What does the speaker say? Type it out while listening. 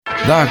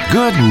The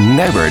Good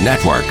Neighbor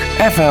Network,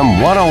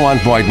 FM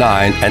 101.9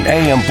 and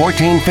AM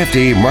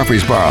 1450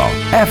 Murfreesboro,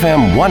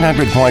 FM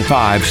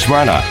 100.5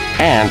 Smyrna,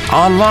 and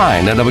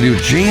online at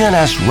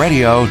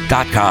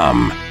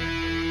WGNSradio.com.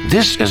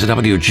 This is the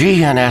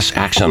WGNS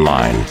Action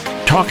Line,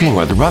 talking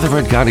with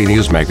Rutherford County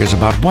newsmakers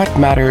about what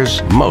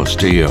matters most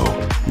to you.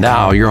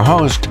 Now, your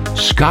host,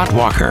 Scott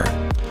Walker.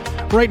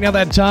 Right now,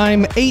 that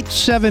time,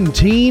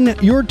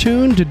 8:17, you're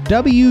tuned to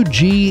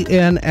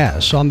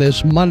WGNS on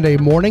this Monday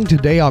morning,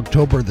 today,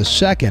 October the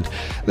 2nd.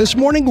 This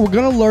morning, we're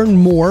going to learn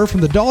more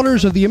from the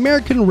Daughters of the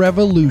American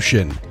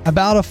Revolution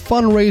about a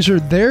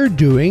fundraiser they're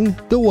doing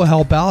that will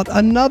help out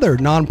another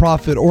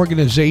nonprofit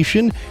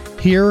organization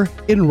here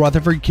in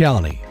Rutherford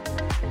County.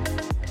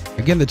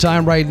 Again, the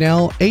time right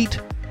now,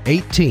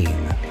 8:18.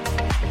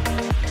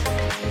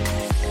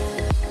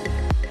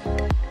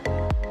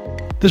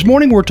 This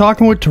morning, we're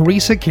talking with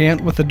Teresa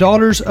Kent with the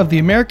Daughters of the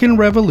American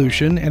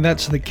Revolution, and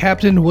that's the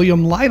Captain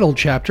William Lytle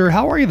chapter.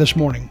 How are you this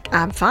morning?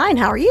 I'm fine.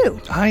 How are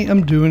you? I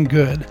am doing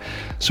good.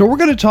 So we're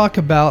going to talk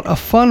about a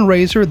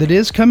fundraiser that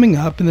is coming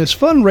up, and this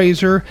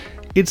fundraiser,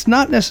 it's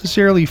not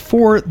necessarily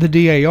for the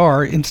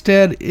DAR.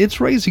 Instead, it's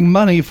raising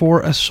money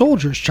for a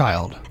soldier's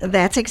child.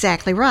 That's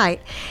exactly right.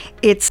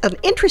 It's an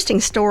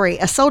interesting story.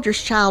 A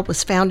Soldier's Child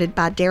was founded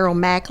by Daryl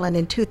Macklin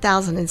in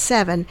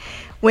 2007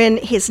 when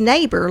his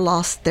neighbor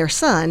lost their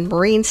son,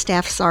 Marine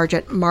Staff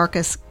Sergeant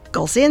Marcus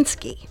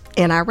Golzinski,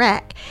 in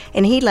Iraq,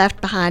 and he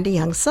left behind a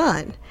young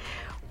son.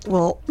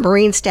 Well,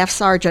 Marine Staff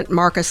Sergeant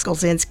Marcus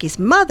Golzinski's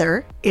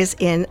mother is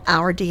in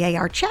our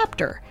DAR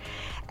chapter,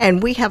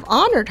 and we have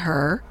honored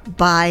her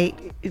by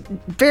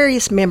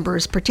various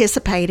members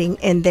participating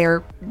in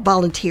their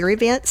volunteer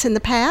events in the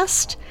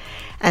past.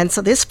 And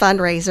so this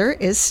fundraiser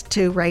is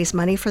to raise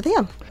money for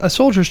them. A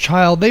Soldier's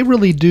Child, they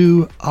really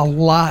do a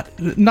lot,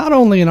 not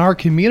only in our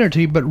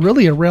community, but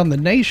really around the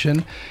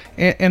nation.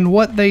 And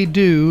what they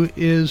do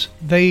is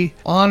they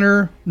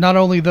honor not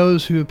only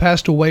those who have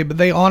passed away, but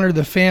they honor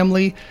the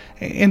family,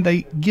 and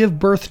they give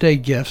birthday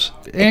gifts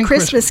and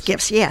Christmas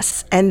gifts,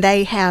 yes. And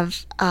they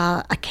have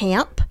a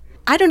camp.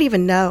 I don't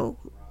even know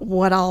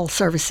what all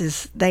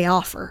services they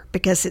offer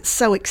because it's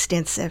so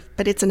extensive,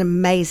 but it's an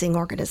amazing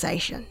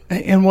organization.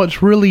 And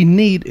what's really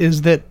neat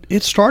is that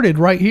it started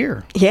right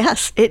here.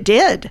 Yes, it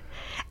did.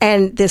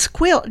 And this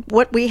quilt,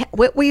 what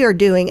we are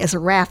doing is a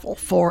raffle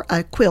for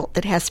a quilt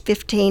that has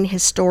 15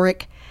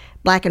 historic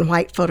black and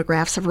white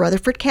photographs of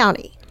Rutherford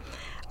County.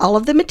 All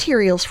of the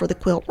materials for the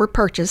quilt were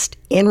purchased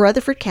in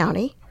Rutherford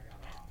County.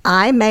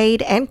 I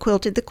made and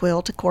quilted the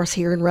quilt, of course,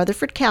 here in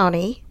Rutherford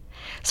County.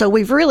 So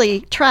we've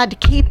really tried to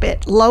keep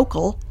it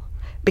local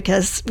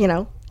because, you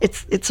know,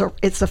 it's a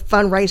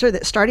fundraiser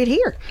that started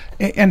here.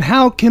 And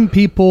how can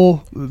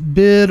people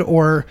bid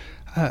or,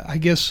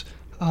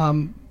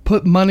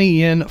 put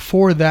money in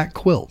for that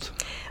quilt?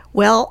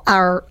 Well,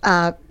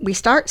 we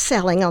start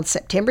selling on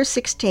September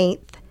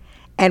 16th,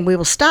 and we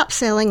will stop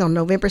selling on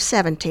November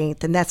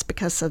 17th, and that's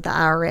because of the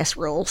IRS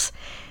rules.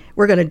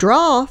 We're going to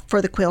draw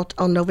for the quilt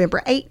on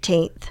November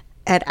 18th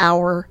at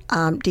our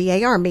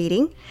DAR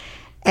meeting.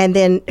 And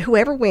then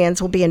whoever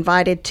wins will be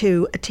invited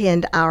to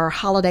attend our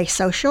holiday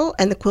social,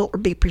 and the quilt will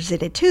be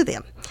presented to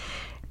them.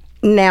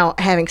 Now,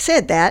 having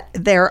said that,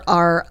 there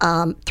are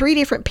 3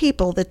 different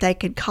people that they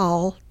could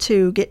call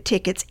to get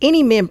tickets.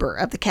 Any member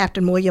of the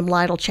Captain William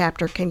Lytle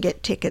chapter can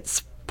get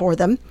tickets for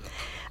them.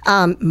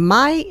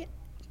 My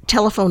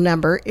telephone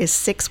number is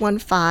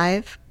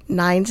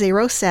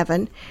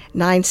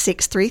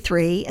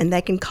 615-907-9633, and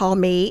they can call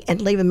me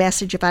and leave a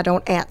message if I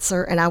don't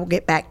answer, and I will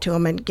get back to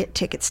them and get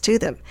tickets to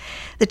them.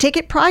 The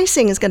ticket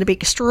pricing is going to be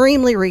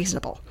extremely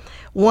reasonable.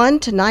 1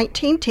 to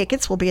 19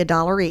 tickets will be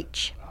 $1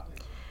 each.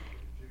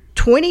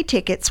 20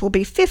 tickets will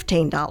be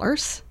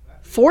 $15.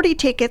 40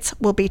 tickets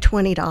will be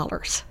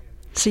 $20.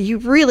 So you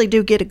really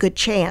do get a good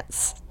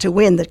chance to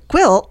win the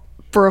quilt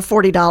for a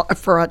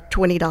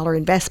 $20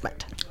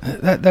 investment.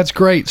 That's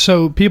great.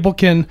 So people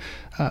can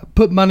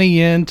put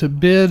money in to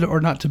bid,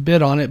 or not to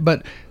bid on it,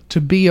 but to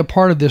be a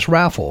part of this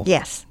raffle.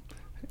 Yes.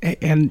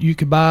 And you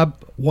could buy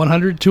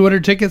 100,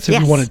 200 tickets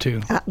if you wanted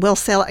to. We'll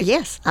sell it.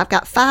 Yes. I've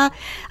got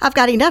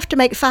enough to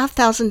make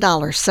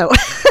 $5,000. So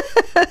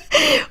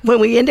when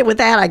we end it with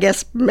that, I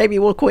guess maybe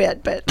we'll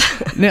quit. But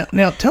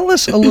now tell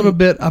us a little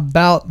bit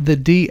about the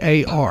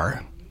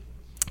DAR.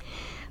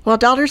 Well,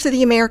 Daughters of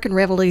the American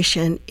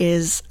Revolution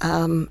is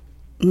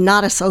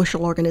not a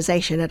social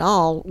organization at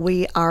all.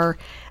 We are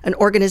an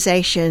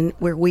organization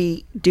where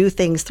we do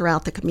things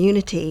throughout the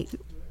community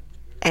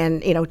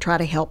and, try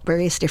to help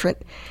various different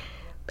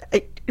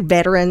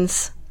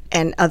veterans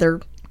and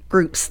other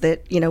groups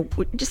that,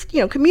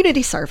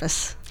 community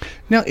service.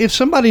 Now, if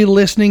somebody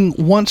listening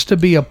wants to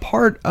be a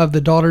part of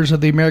the Daughters of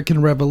the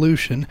American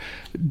Revolution,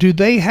 do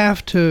they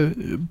have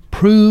to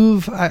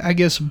prove,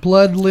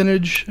 blood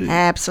lineage?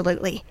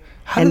 Absolutely.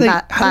 How do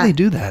they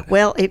do that?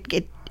 Well, it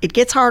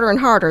gets harder and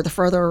harder the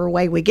further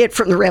away we get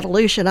from the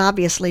revolution,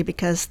 obviously,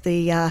 because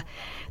the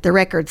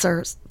records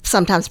are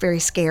sometimes very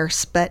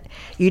scarce. But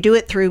you do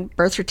it through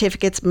birth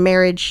certificates,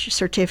 marriage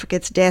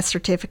certificates, death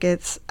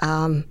certificates,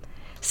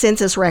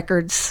 census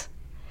records,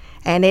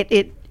 And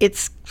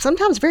it's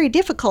sometimes very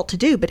difficult to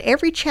do, but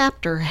every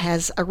chapter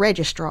has a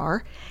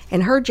registrar,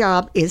 and her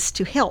job is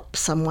to help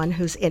someone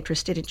who's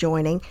interested in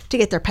joining to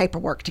get their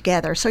paperwork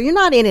together. So you're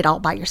not in it all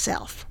by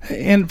yourself.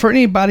 And for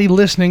anybody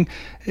listening,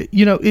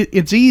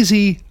 it's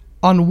easy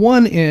on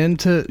one end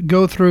to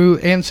go through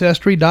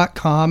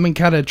Ancestry.com and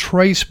kind of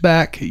trace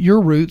back your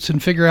roots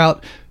and figure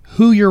out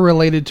who you're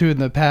related to in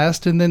the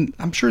past, and then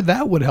I'm sure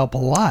that would help a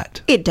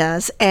lot. It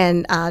does,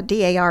 and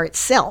DAR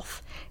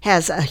itself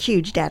has a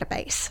huge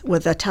database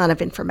with a ton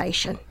of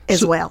information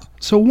as well.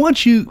 So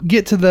once you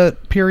get to the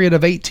period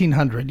of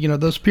 1800,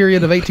 those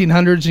period of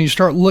 1800s, and you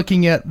start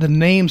looking at the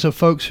names of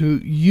folks who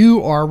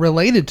you are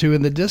related to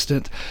in the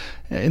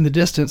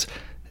distance,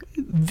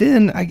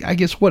 then I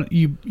guess what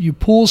you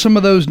pull some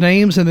of those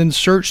names and then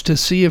search to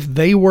see if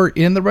they were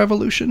in the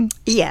Revolution?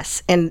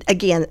 Yes, and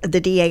again, the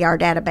DAR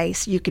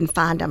database, you can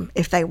find them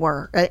if they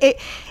were.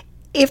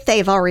 If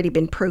they've already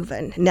been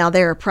proven. Now,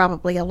 there are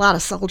probably a lot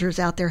of soldiers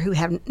out there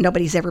who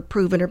nobody's ever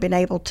proven or been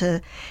able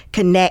to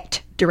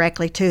connect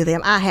directly to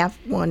them. I have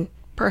one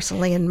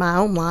personally in my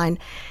own line.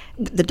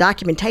 The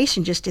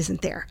documentation just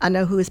isn't there. I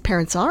know who his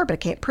parents are, but I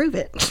can't prove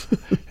it.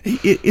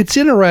 It's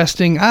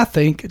interesting, I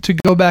think, to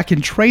go back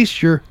and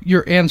trace your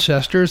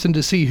ancestors and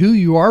to see who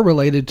you are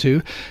related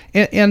to.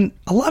 And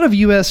a lot of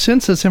U.S.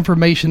 Census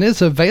information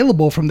is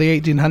available from the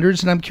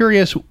 1800s. And I'm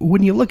curious,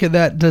 when you look at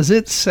that, does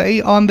it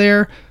say on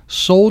there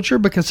soldier?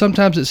 Because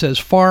sometimes it says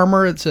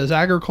farmer, it says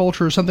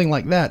agriculture, or something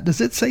like that. Does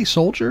it say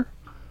soldier?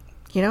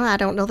 I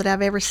don't know that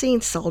I've ever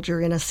seen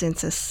soldier in a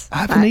census. I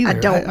haven't either. I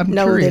don't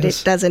know curious.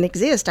 that it doesn't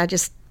exist. I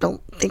just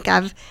don't think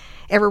I've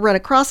ever run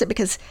across it,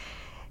 because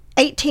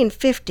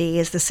 1850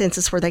 is the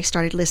census where they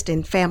started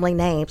listing family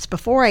names.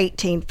 Before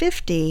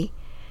 1850,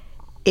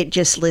 it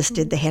just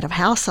listed the head of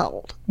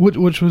household.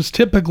 Which was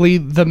typically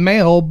the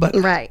male, but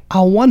right.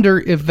 I wonder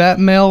if that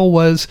male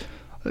was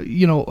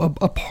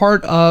a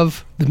part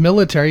of the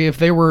military. If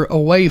they were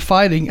away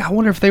fighting, I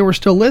wonder if they were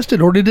still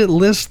listed, or did it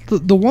list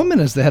the woman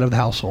as the head of the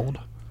household?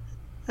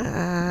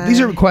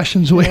 These are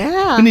questions we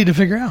need to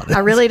figure out. I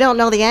really don't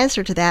know the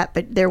answer to that,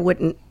 but there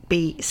wouldn't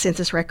be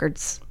census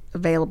records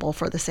available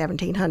for the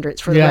 1700s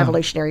for the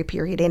Revolutionary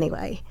period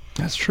anyway.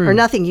 That's true. Or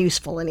nothing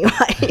useful anyway.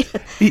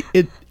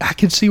 I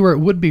can see where it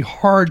would be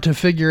hard to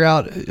figure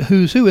out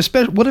who's who,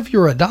 especially what if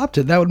you're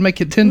adopted? That would make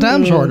it 10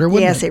 times harder,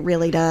 wouldn't it? Yes, it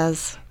really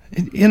does.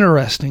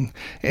 Interesting.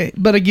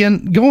 But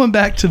again, going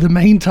back to the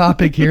main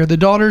topic here, the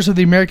Daughters of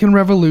the American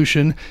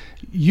Revolution,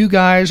 you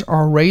guys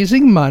are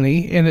raising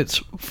money, and it's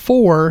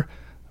for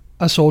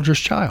a soldier's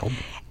child.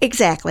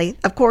 Exactly.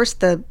 Of course,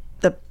 the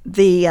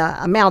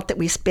amount that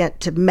we spent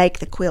to make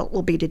the quilt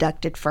will be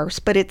deducted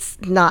first, but it's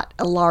not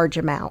a large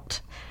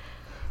amount.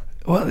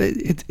 Well,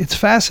 it's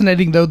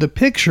fascinating, though, the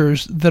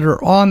pictures that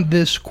are on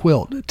this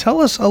quilt. Tell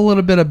us a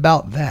little bit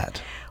about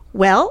that.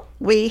 Well,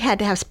 we had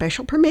to have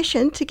special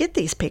permission to get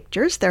these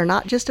pictures. They're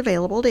not just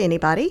available to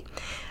anybody.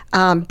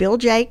 Bill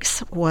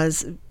Jakes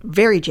was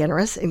very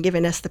generous in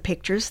giving us the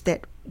pictures,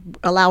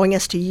 allowing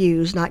us to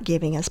use, not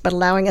giving us, but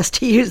allowing us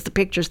to use the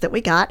pictures that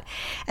we got.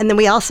 And then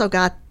we also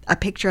got a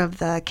picture of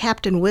the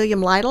Captain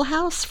William Lytle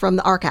house from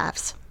the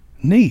archives.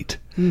 Neat.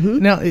 Mm-hmm.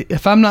 Now,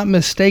 if I'm not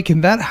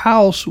mistaken, that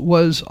house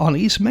was on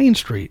East Main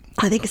Street.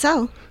 I think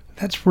so.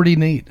 That's pretty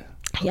neat.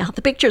 Yeah,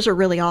 the pictures are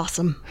really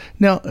awesome.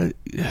 Now,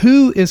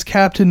 who is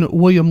Captain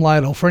William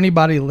Lytle for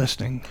anybody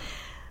listening?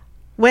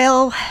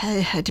 Well,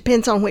 it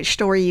depends on which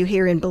story you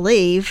hear and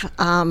believe.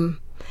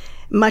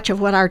 Much of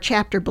what our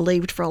chapter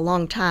believed for a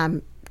long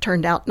time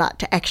turned out not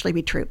to actually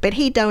be true. But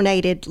he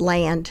donated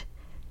land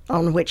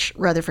on which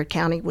Rutherford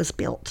County was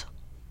built.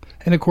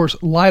 And, of course,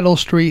 Lytle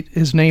Street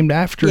is named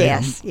after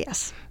him.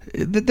 Yes.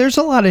 There's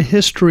a lot of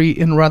history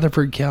in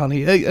Rutherford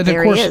County. And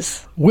there of course,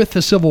 is. With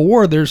the Civil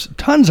War, there's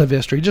tons of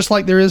history, just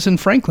like there is in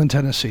Franklin,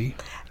 Tennessee.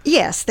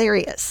 Yes, there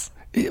is.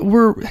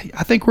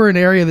 I think we're an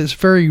area that's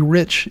very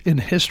rich in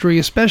history,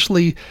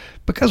 especially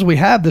because we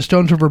have the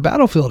Stones River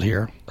battlefield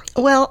here.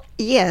 Well,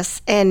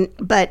 yes,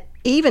 but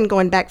even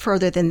going back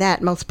further than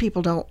that, most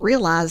people don't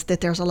realize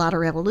that there's a lot of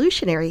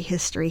Revolutionary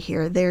history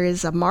here. There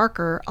is a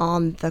marker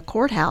on the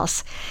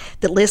courthouse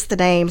that lists the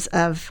names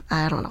of,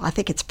 I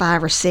think it's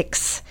 5 or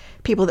 6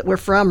 people that were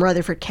from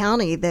Rutherford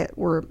County that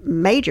were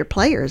major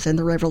players in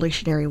the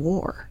Revolutionary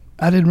War.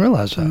 I didn't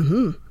realize that.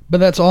 Mm-hmm. But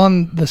that's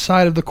on the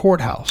side of the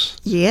courthouse.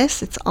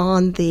 Yes, I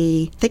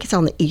think it's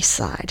on the east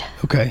side.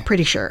 Okay.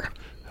 Pretty sure.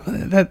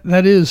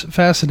 That is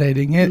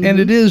fascinating. And, and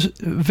it is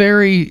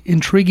very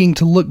intriguing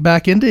to look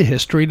back into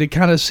history to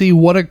kind of see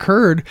what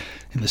occurred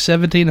in the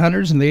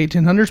 1700s and the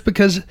 1800s,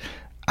 because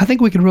I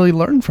think we can really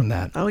learn from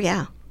that. Oh,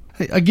 yeah.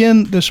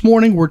 Again, this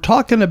morning we're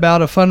talking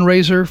about a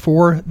fundraiser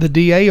for the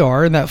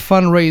DAR, and that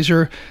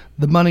fundraiser,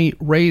 the money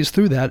raised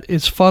through that,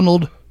 is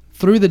funneled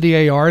through the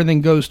DAR and then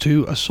goes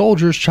to A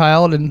Soldier's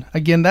Child. And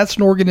again, that's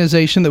an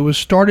organization that was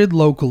started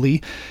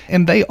locally,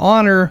 and they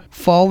honor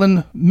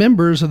fallen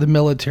members of the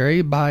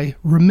military by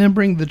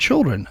remembering the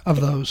children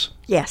of those.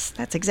 Yes,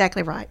 that's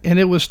exactly right. And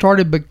it was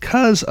started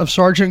because of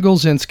Sergeant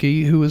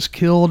Golzinski, who was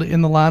killed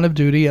in the line of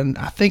duty. And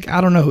I think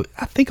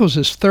it was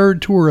his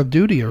third tour of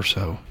duty or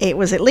so. It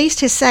was at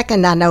least his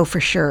second, I know for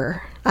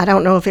sure. I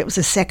don't know if it was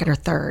his second or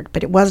third,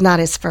 but it was not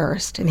his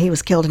first, and he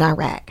was killed in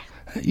Iraq.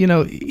 You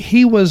know,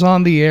 he was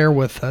on the air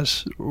with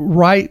us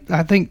right,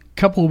 I think, a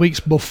couple of weeks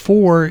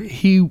before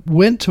he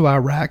went to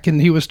Iraq, and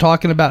he was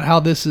talking about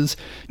how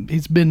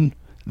he's been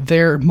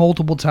there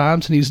multiple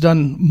times, and he's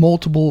done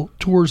multiple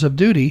tours of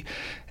duty.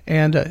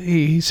 And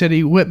he said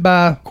he went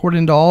by,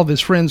 according to all of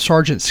his friends,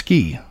 Sergeant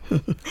Ski.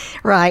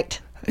 Right.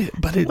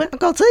 But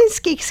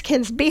Golzinski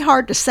can be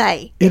hard to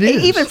say. It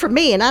is. Even for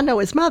me, and I know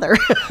his mother.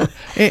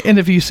 And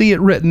if you see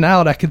it written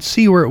out, I could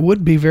see where it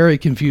would be very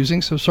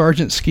confusing. So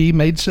Sergeant Ski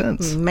made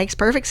sense. Makes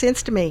perfect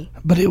sense to me.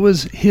 But it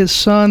was his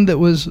son that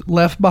was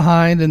left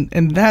behind,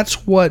 and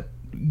that's what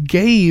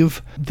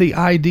gave the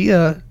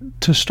idea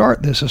to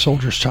start this A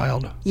Soldier's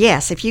Child.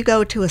 Yes, if you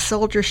go to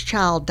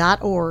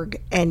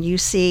asoldierschild.org and you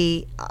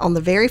see on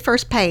the very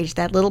first page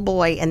that little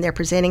boy, and they're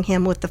presenting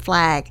him with the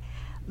flag,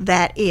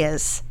 that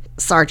is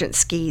Sergeant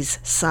Ski's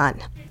son.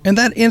 And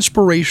that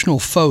inspirational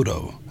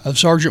photo of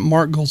Sergeant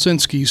Mark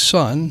Golzinski's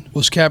son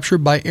was captured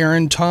by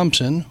Aaron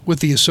Thompson with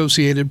the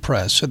Associated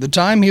Press. At the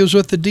time, he was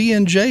with the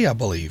DNJ, I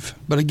believe.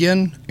 But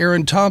again,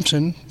 Aaron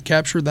Thompson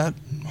captured that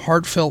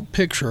heartfelt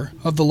picture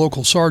of the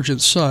local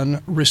sergeant's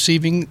son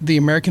receiving the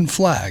American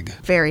flag.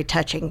 Very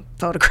touching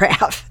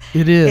photograph.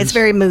 It is. It's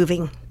very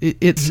moving.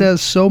 It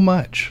says so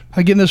much.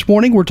 Again, this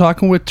morning we're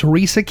talking with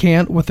Teresa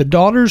Cant with the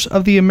Daughters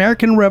of the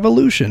American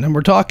Revolution, and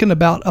we're talking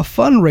about a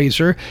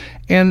fundraiser.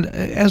 And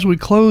as we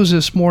close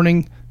this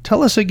morning,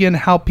 tell us again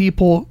how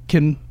people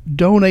can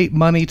donate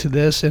money to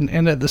this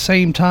and at the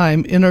same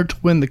time enter to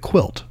win the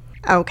quilt.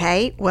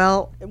 Okay,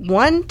 well,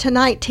 1 to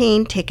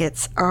 19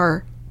 tickets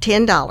are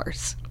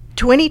 $10.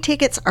 20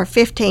 tickets are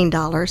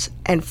 $15,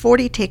 and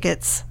 40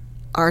 tickets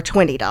are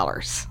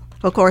 $20.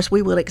 Of course,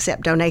 we will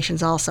accept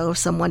donations also if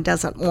someone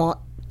doesn't want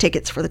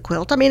tickets for the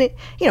quilt. I mean,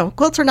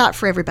 quilts are not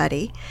for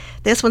everybody.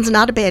 This one's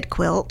not a bed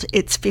quilt.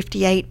 It's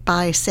 58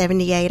 by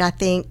 78, I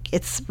think.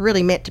 It's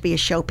really meant to be a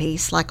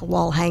showpiece, like a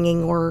wall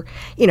hanging or,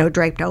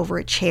 draped over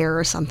a chair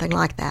or something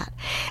like that.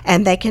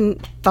 And they can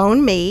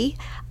phone me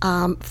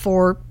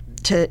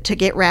to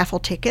get raffle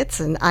tickets,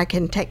 and I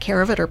can take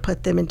care of it or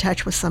put them in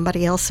touch with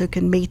somebody else who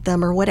can meet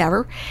them or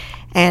whatever.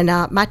 And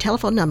my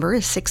telephone number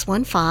is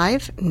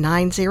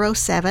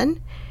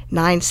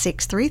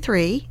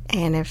 615-907-9633.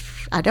 And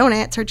if I don't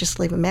answer, just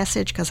leave a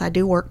message because I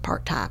do work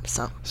part-time.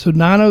 So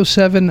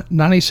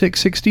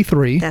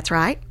 907-9663. That's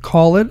right.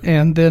 Call it,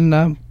 and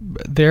then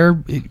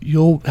there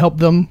you'll help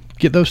them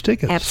get those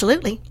tickets.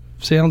 Absolutely.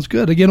 Sounds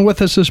good. Again, with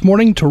us this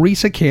morning,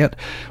 Teresa Cant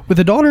with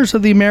the Daughters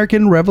of the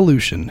American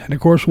Revolution. And, of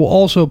course, we'll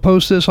also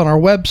post this on our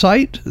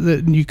website.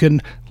 That you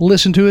can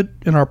listen to it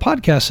in our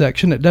podcast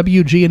section at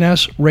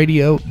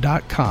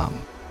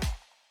WGNSradio.com.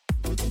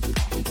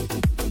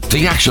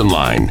 The Action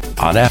Line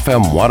on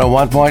FM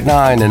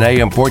 101.9 and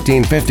AM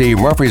 1450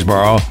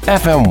 Murfreesboro,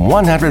 FM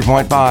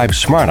 100.5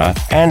 Smyrna,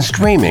 and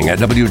streaming at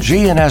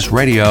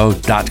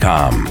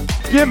WGNSradio.com.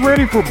 Get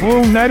ready for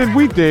Blue United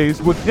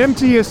weekdays with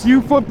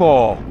MTSU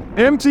football.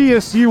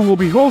 MTSU will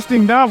be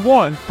hosting not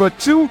one, but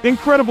two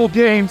incredible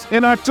games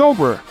in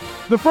October.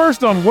 The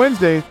first on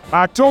Wednesday,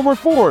 October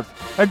 4th,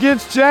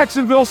 against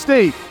Jacksonville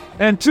State,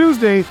 and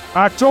Tuesday,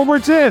 October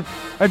 10th,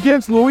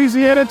 against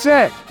Louisiana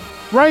Tech.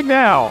 Right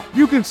now,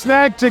 you can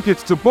snag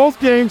tickets to both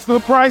games for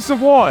the price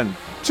of one.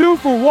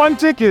 2-for-1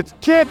 tickets,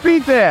 can't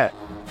beat that.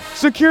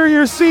 Secure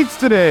your seats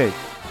today.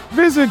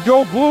 Visit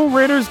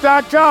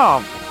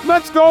GoBlueRaiders.com.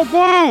 Let's go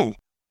Blue!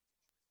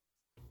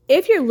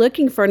 If you're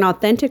looking for an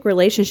authentic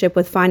relationship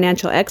with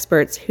financial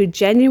experts who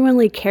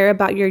genuinely care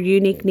about your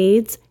unique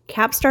needs,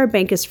 Capstar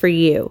Bank is for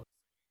you.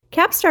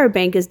 Capstar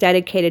Bank is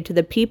dedicated to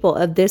the people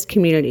of this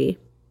community.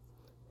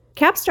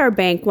 Capstar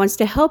Bank wants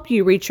to help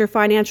you reach your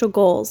financial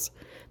goals,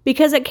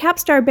 because at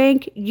Capstar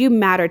Bank, you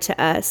matter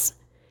to us.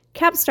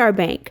 Capstar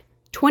Bank,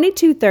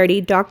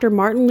 2230 Dr.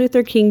 Martin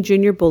Luther King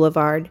Jr.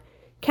 Boulevard,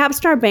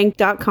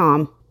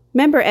 capstarbank.com.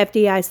 Member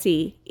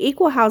FDIC,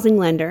 Equal Housing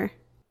Lender.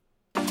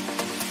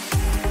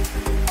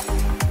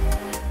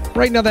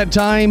 Right now that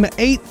time,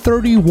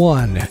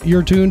 8:31.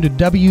 You're tuned to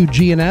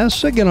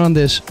WGNS, again on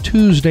this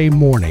Tuesday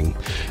morning.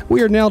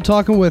 We are now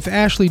talking with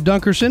Ashley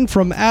Dunkerson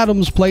from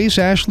Adams Place.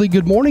 Ashley,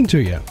 good morning to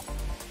you.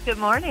 Good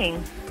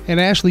morning. And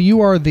Ashley,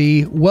 you are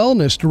the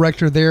wellness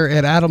director there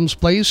at Adams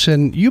Place,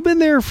 and you've been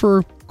there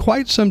for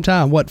quite some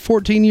time.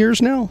 14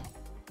 years now?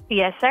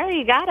 Yes, sir.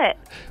 You got it.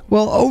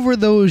 Well, over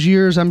those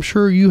years, I'm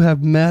sure you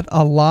have met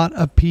a lot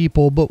of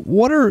people, but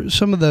what are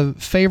some of the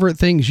favorite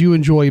things you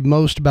enjoy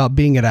most about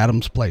being at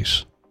Adams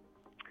Place?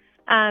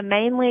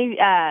 Mainly,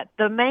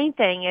 the main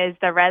thing is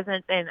the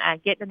residents and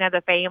getting to know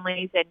the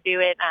families and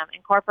doing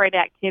incorporated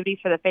activities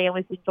for the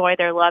families to enjoy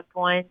their loved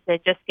ones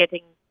and just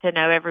getting to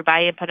know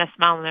everybody and put a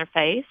smile on their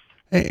face.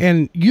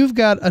 And you've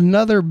got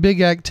another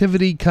big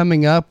activity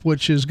coming up,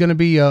 which is going to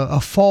be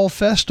a fall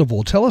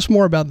festival. Tell us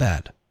more about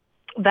that.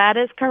 That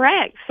is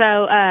correct.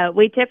 So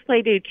we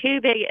typically do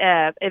two big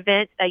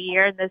events a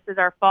year, and this is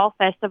our fall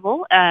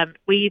festival.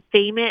 We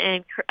theme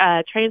it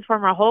and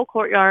transform our whole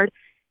courtyard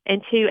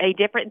into a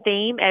different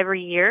theme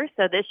every year.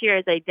 So this year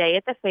is a day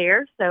at the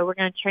fair. So we're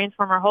going to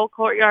transform our whole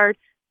courtyard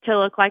to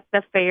look like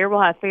the fair.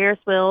 We'll have Ferris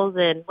wheels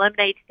and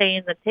lemonade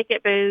stands and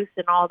ticket booths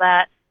and all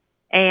that.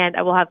 And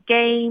we'll have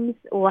games.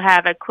 We'll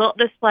have a quilt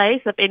display.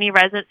 So if any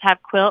residents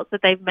have quilts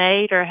that they've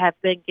made or have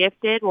been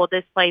gifted, we'll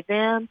display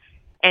them.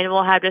 And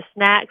we'll have just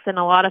snacks and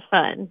a lot of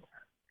fun.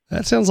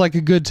 That sounds like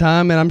a good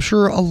time, and I'm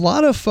sure a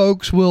lot of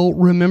folks will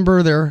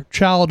remember their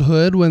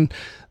childhood when,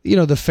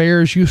 the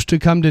fairs used to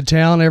come to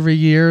town every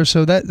year,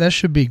 so that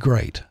should be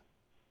great.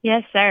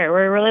 Yes, sir.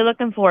 We're really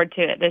looking forward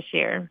to it this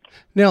year.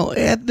 Now,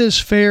 at this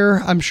fair,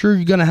 I'm sure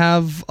you're going to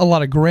have a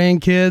lot of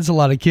grandkids, a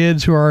lot of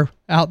kids who are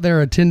out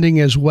there attending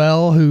as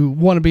well, who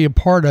want to be a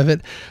part of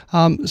it.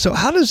 So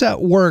how does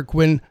that work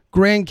when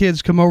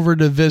grandkids come over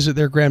to visit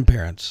their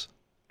grandparents?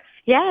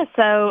 Yeah,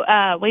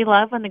 so we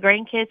love when the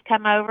grandkids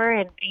come over,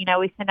 and,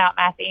 we send out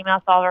mass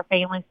emails to all of our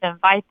families to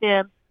invite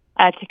them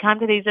to come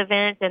to these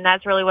events, and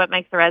that's really what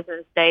makes the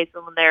residents' days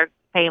when their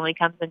family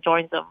comes and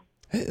joins them.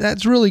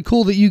 That's really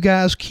cool that you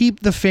guys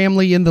keep the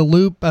family in the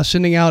loop by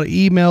sending out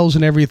emails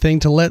and everything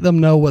to let them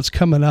know what's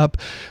coming up.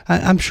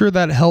 I'm sure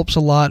that helps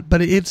a lot,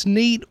 but it's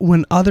neat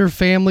when other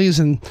families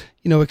and,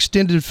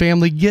 extended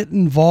family get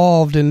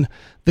involved in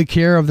the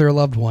care of their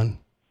loved one.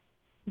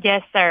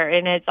 Yes, sir,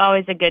 and it's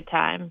always a good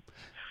time.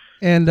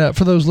 And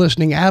for those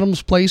listening,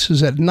 Adams Place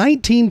is at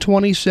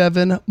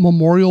 1927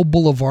 Memorial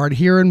Boulevard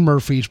here in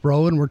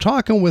Murfreesboro, and we're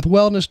talking with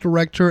Wellness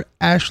Director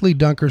Ashley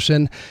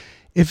Dunkerson.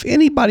 If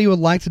anybody would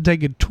like to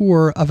take a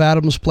tour of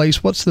Adams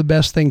Place, what's the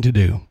best thing to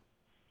do?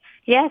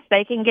 Yes,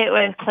 they can get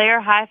with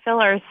Claire,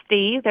 Highfill, or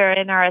Steve. They're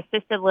in our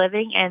assisted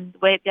living, and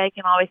they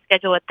can always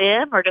schedule with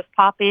them or just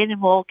pop in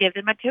and we'll give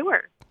them a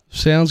tour.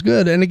 Sounds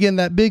good. And again,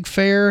 that big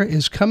fair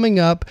is coming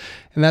up,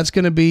 and that's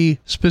going to be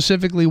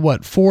specifically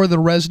what, for the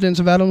residents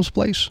of Adams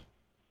Place?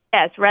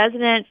 Yes,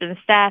 residents and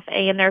staff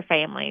and their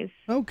families.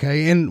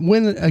 Okay, and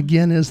when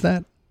again is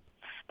that?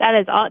 That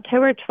is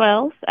October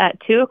 12th at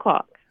 2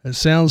 o'clock. It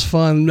sounds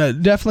fun.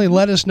 Definitely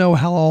let us know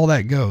how all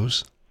that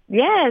goes.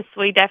 Yes,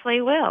 we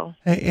definitely will.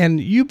 And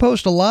you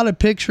post a lot of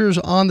pictures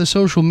on the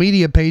social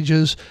media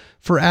pages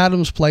for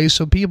Adams Place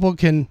so people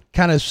can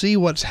kind of see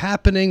what's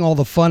happening, all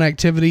the fun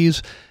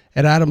activities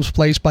at Adams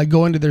Place by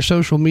going to their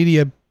social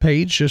media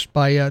page, just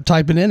by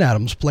typing in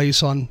Adams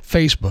Place on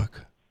Facebook.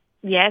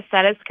 Yes,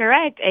 that is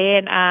correct.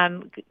 And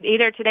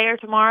either today or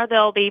tomorrow,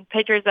 there'll be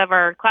pictures of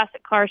our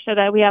classic car show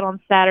that we had on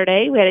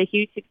Saturday. We had a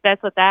huge success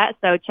with that.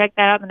 So check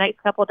that out in the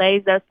next couple of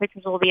days. Those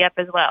pictures will be up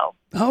as well.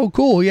 Oh,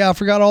 cool. Yeah, I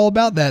forgot all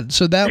about that.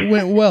 So that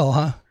went well,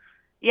 huh?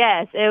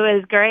 Yes, it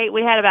was great.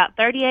 We had about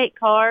 38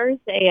 cars,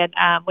 and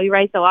we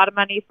raised a lot of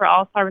money for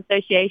Alzheimer's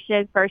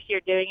Association, first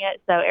year doing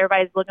it. So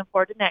everybody's looking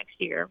forward to next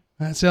year.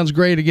 That sounds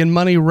great. Again,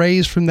 money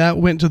raised from that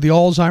went to the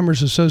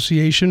Alzheimer's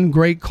Association.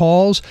 Great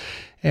cause.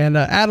 And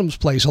Adams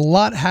Place, a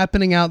lot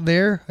happening out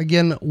there.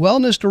 Again,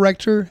 Wellness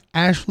Director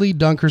Ashley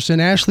Dunkerson.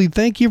 Ashley,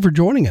 thank you for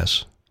joining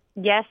us.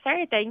 Yes,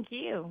 sir. Thank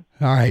you.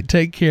 All right.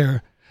 Take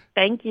care.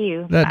 Thank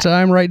you. That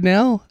time right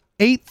now,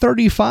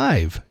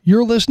 8:35.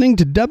 You're listening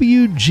to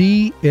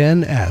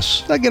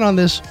WGNS. Again on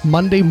this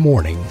Monday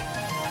morning.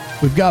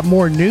 We've got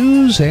more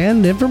news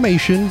and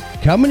information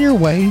coming your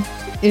way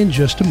in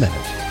just a minute.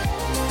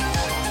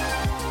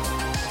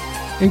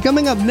 And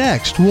coming up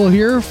next, we'll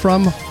hear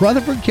from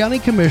Rutherford County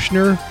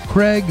Commissioner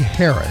Craig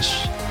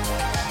Harris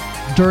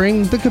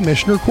during the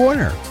Commissioner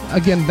Corner.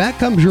 Again, that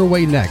comes your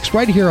way next,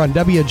 right here on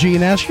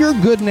WGNS, your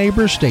good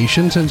neighbor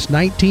station since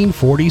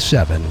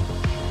 1947.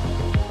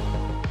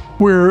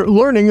 We're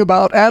learning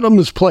about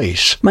Adams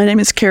Place. My name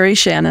is Carrie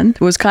Shannon.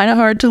 It was kind of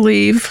hard to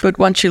leave, but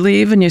once you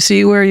leave and you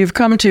see where you've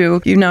come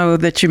to, you know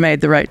that you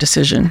made the right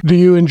decision. Do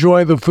you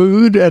enjoy the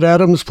food at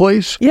Adams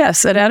Place?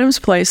 Yes, at Adams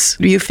Place,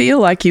 you feel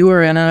like you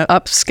are in an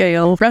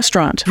upscale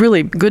restaurant.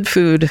 Really good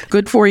food,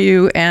 good for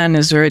you, and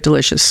is very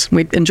delicious.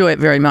 We enjoy it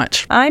very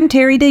much. I'm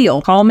Terry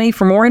Deal. Call me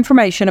for more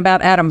information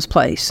about Adams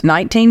Place,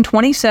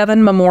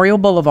 1927 Memorial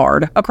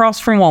Boulevard,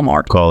 across from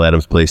Walmart. Call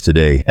Adams Place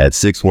today at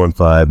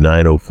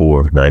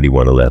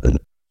 615-904-9111.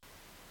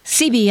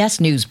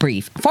 CBS News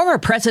Brief. Former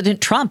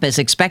President Trump is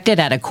expected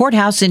at a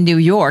courthouse in New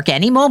York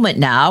any moment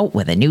now,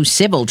 with a new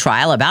civil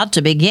trial about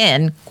to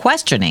begin,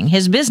 questioning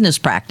his business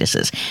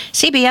practices.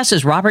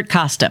 CBS's Robert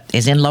Costa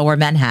is in Lower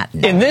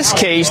Manhattan. In this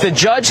case, the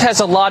judge has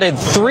allotted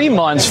 3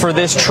 months for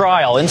this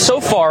trial, and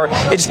so far,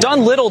 it's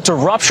done little to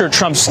rupture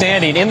Trump's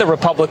standing in the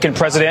Republican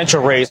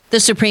presidential race. The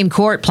Supreme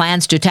Court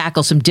plans to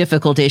tackle some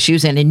difficult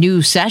issues in a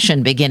new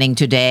session beginning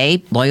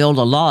today.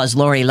 Loyola Law's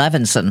Lori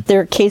Levinson. There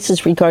are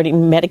cases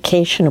regarding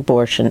medication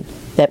abortion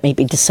that may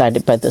be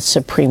decided by the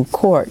Supreme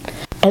Court.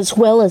 as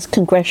well as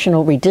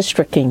congressional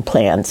redistricting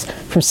plans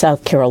from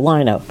South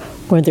Carolina,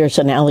 where there's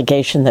an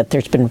allegation that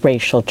there's been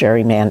racial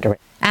gerrymandering.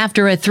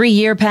 After a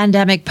 3-year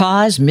pandemic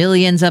pause,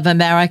 millions of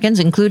Americans,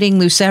 including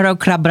Lucero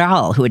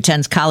Cabral, who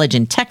attends college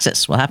in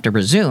Texas, will have to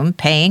resume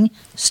paying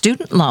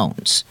student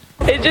loans.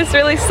 It just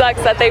really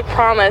sucks that they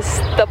promise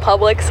the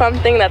public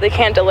something that they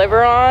can't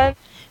deliver on.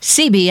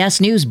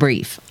 CBS News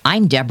Brief.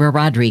 I'm Deborah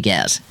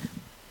Rodriguez.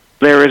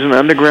 There is an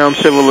underground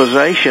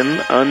civilization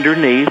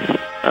underneath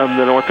of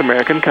the North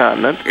American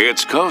continent.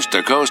 It's Coast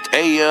to Coast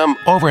AM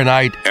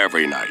overnight,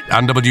 every night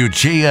on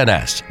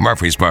WGNS,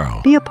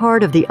 Murfreesboro. Be a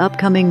part of the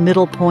upcoming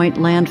Middle Point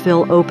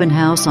Landfill Open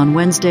House on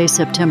Wednesday,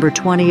 September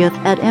 20th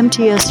at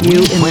MTSU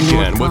in the North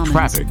Weekend with Commons.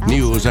 traffic,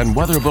 news, and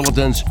weather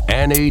bulletins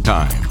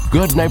anytime.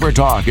 Good Neighbor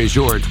Talk is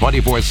your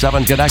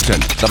 24/7 connection.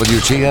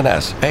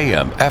 WGNS,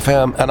 AM,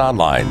 FM, and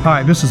online.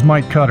 Hi, this is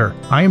Mike Cutter.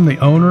 I am the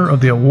owner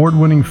of the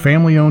award-winning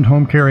family-owned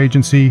home care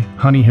agency,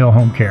 Honey Hill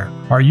Home Care.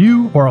 Are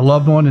you or a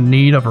loved one in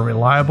need of a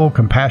reliable,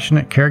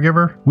 compassionate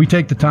caregiver? We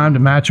take the time to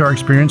match our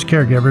experienced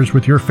caregivers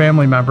with your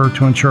family member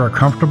to ensure a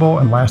comfortable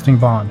and lasting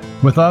bond.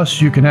 With us,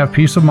 you can have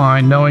peace of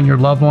mind knowing your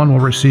loved one will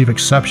receive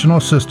exceptional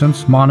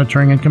assistance,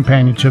 monitoring, and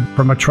companionship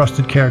from a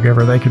trusted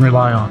caregiver they can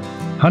rely on.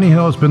 Honey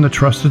Hill has been the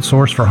trusted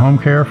source for home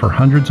care for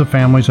hundreds of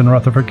families in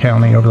Rutherford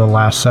County over the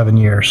last 7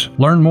 years.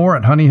 Learn more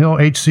at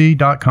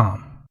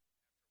honeyhillhc.com.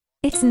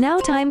 It's now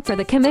time for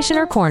the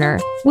Commissioner Corner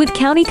with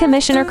County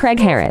Commissioner Craig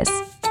Harris.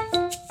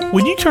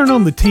 When you turn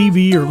on the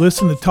TV or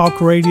listen to talk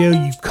radio,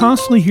 you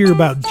constantly hear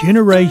about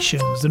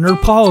generations and their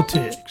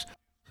politics.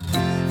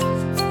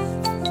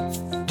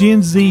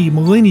 Gen Z,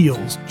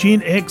 millennials,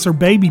 Gen X, or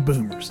baby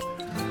boomers.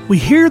 We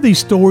hear these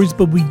stories,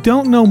 but we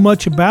don't know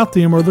much about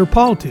them or their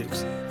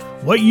politics.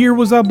 What year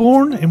was I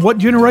born and what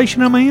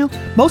generation am I?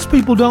 Most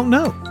people don't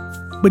know.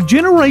 But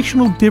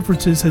generational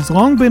differences has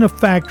long been a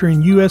factor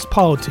in U.S.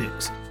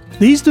 politics.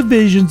 These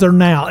divisions are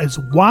now as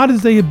wide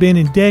as they have been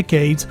in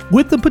decades,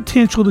 with the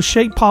potential to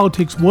shape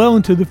politics well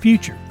into the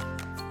future.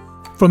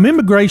 From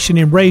immigration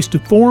and race to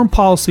foreign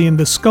policy and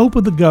the scope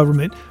of the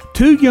government,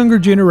 two younger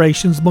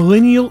generations,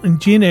 millennial and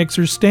Gen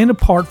Xers, stand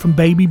apart from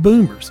baby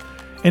boomers.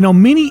 And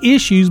on many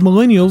issues,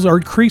 millennials are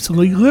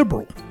increasingly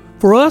liberal.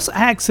 For us to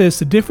access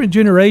the different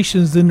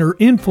generations and their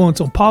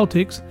influence on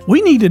politics,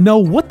 we need to know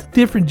what the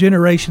different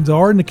generations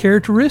are and the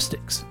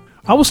characteristics.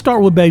 I will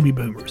start with baby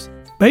boomers.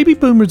 Baby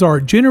boomers are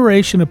a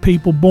generation of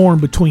people born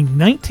between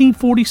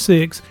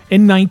 1946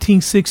 and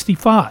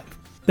 1965.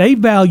 They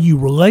value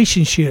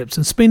relationships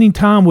and spending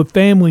time with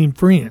family and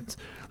friends.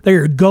 They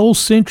are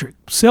goal-centric,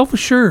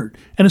 self-assured,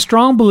 and a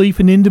strong belief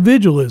in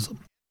individualism.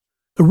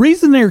 The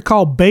reason they are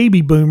called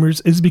baby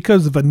boomers is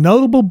because of a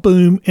notable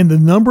boom in the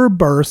number of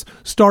births,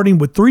 starting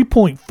with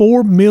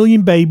 3.4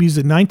 million babies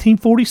in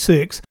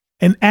 1946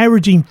 and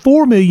averaging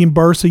 4 million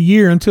births a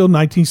year until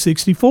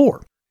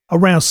 1964.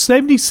 Around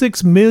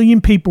 76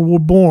 million people were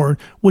born,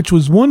 which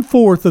was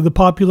 1/4 of the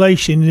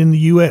population in the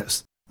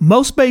U.S.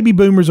 Most baby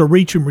boomers are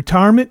reaching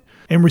retirement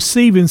and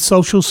receiving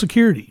Social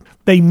Security.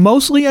 They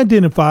mostly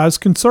identify as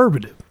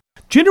conservative.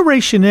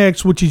 Generation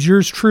X, which is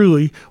yours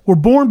truly, were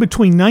born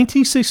between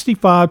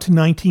 1965 to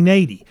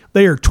 1980.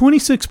 They are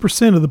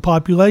 26% of the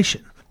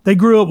population. They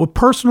grew up with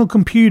personal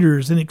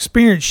computers and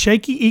experienced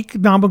shaky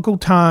economical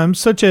times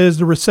such as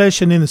the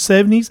recession in the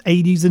 70s,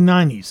 80s, and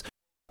 90s.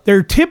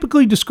 They're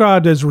typically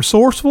described as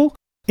resourceful,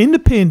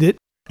 independent,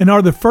 and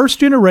are the first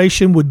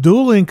generation with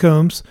dual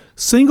incomes,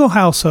 single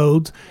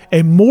households,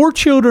 and more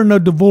children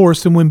of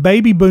divorce than when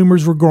baby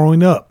boomers were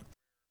growing up.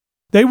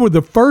 They were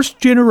the first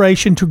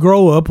generation to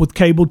grow up with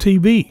cable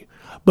TV.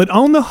 But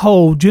on the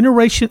whole,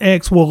 Generation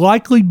X will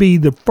likely be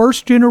the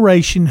first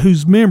generation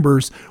whose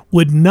members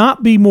would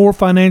not be more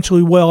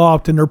financially well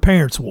off than their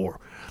parents were.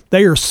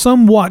 They are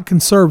somewhat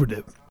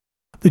conservative.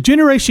 The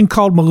generation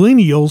called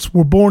millennials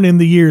were born in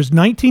the years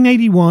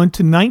 1981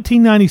 to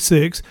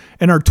 1996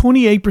 and are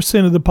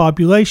 28% of the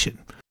population,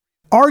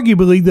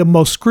 arguably the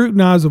most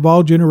scrutinized of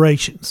all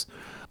generations.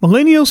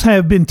 Millennials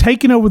have been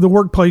taking over the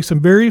workplace in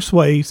various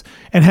ways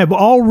and have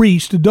all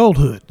reached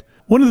adulthood.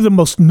 One of the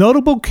most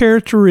notable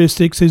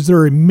characteristics is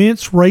their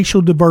immense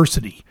racial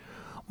diversity.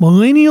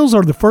 Millennials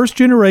are the first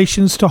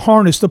generations to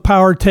harness the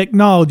power of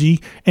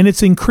technology and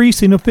its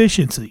increasing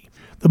efficiency.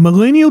 The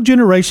millennial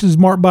generation is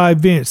marked by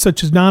events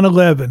such as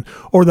 9/11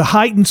 or the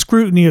heightened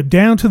scrutiny of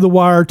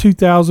down-to-the-wire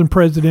 2000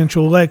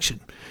 presidential election,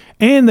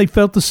 and they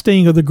felt the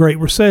sting of the Great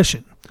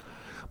Recession.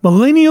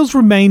 Millennials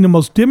remain the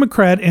most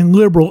Democrat and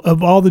liberal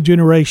of all the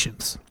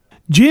generations.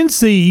 Gen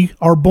Z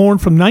are born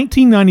from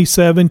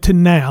 1997 to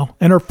now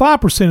and are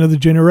 5% of the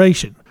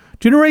generation.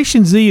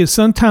 Generation Z is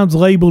sometimes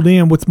labeled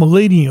in with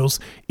millennials,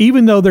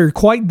 even though they're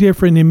quite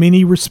different in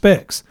many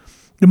respects.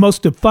 The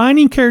most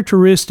defining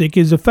characteristic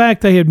is the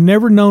fact they have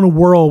never known a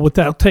world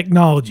without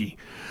technology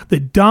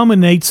that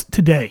dominates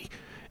today.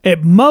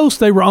 At most,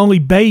 they were only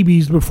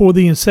babies before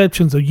the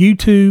inceptions of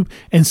YouTube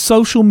and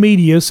social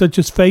media such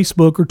as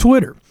Facebook or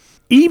Twitter.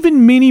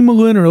 Even many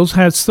millennials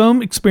had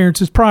some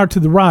experiences prior to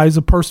the rise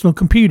of personal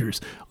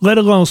computers, let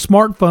alone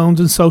smartphones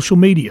and social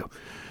media.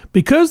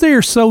 Because they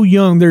are so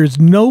young, there is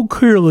no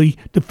clearly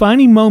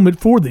defining moment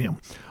for them,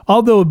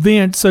 although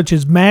events such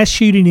as mass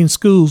shooting in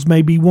schools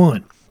may be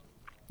one.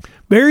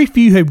 Very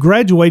few have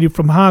graduated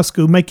from high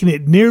school, making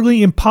it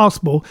nearly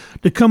impossible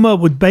to come up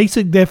with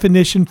basic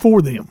definition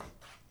for them.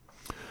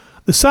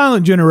 The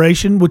silent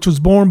generation, which was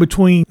born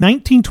between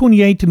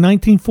 1928 to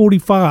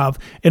 1945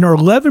 and are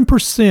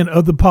 11%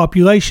 of the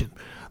population.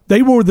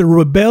 They were the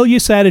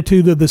rebellious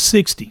attitude of the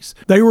 60s.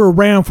 They were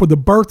around for the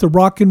birth of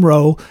rock and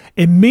roll,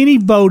 and many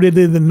voted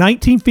in the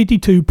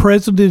 1952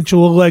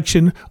 presidential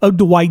election of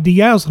Dwight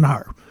D.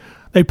 Eisenhower.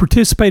 They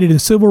participated in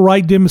civil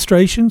rights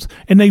demonstrations,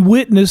 and they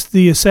witnessed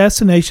the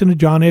assassination of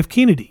John F.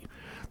 Kennedy.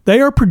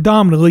 They are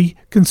predominantly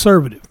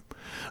conservative.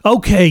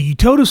 Okay, you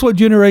told us what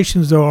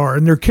generations there are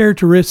and their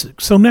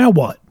characteristics, so now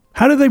what?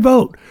 How do they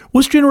vote?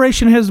 Which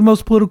generation has the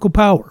most political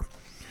power?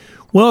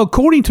 Well,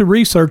 according to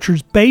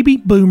researchers, baby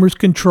boomers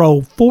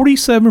control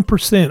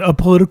 47% of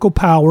political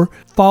power,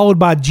 followed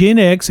by Gen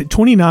X at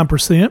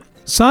 29%,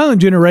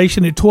 silent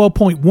generation at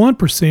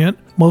 12.1%,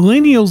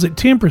 millennials at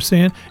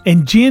 10%,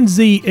 and Gen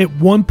Z at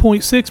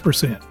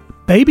 1.6%.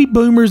 Baby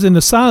boomers and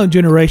the silent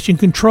generation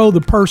control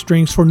the purse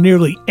strings for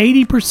nearly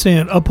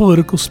 80% of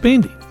political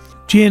spending.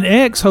 Gen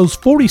X holds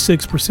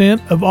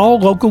 46% of all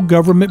local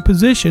government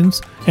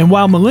positions, and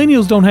while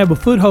millennials don't have a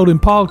foothold in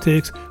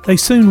politics, they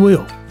soon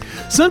will.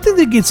 Something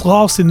that gets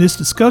lost in this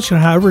discussion,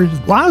 however, is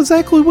why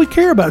exactly we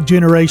care about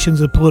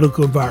generations of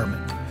political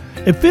environment.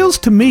 It feels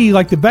to me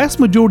like the vast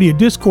majority of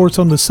discourse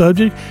on the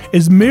subject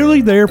is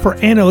merely there for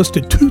analysts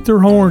to toot their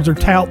horns or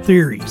tout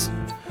theories.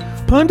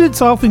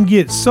 Pundits often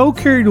get so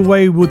carried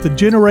away with the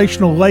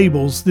generational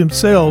labels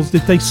themselves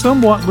that they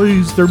somewhat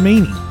lose their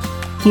meaning.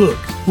 Look,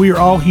 we are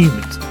all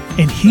humans,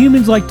 and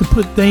humans like to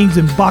put things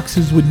in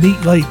boxes with neat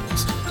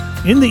labels.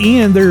 In the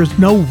end, there is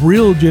no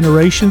real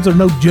generations or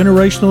no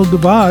generational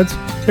divides.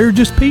 There are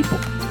just people.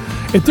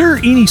 If there are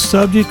any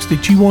subjects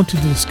that you want to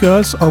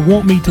discuss or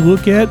want me to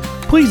look at,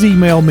 please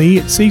email me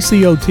at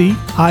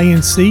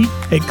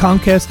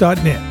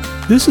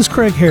ccotinc@comcast.net. This is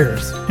Craig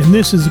Harris, and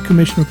this is the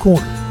Commissioner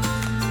Corner.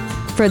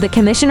 For the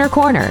Commissioner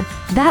Corner,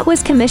 that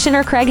was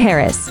Commissioner Craig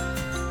Harris.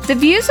 The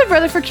views of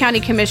Rutherford County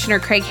Commissioner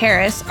Craig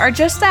Harris are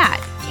just that,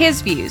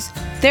 his views.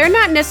 They're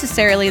not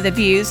necessarily the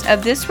views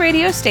of this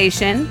radio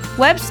station,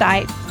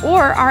 website,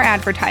 or our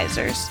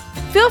advertisers.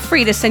 Feel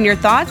free to send your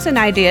thoughts and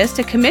ideas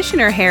to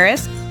Commissioner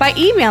Harris by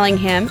emailing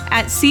him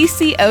at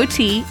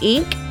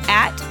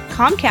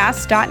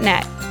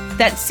ccotinc@comcast.net.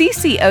 That's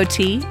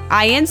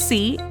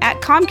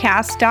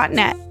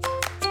ccotinc@comcast.net.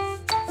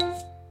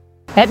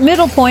 At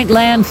Middle Point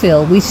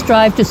Landfill, we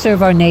strive to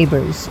serve our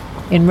neighbors.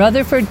 In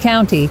Rutherford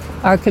County,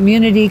 our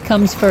community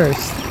comes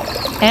first.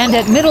 And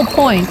at Middle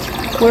Point,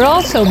 we're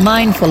also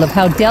mindful of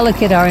how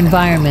delicate our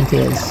environment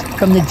is,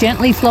 from the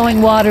gently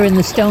flowing water in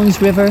the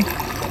Stones River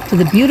to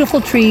the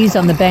beautiful trees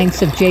on the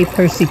banks of J.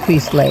 Percy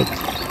Priest Lake.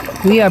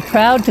 We are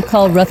proud to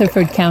call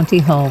Rutherford County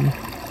home.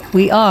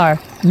 We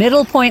are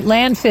Middle Point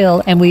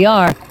Landfill, and we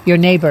are your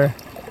neighbor.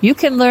 You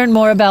can learn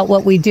more about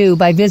what we do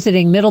by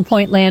visiting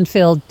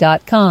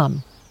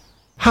middlepointlandfill.com.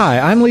 Hi,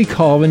 I'm Lee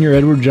Colvin, your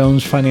Edward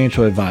Jones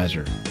financial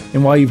advisor.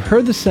 And while you've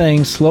heard the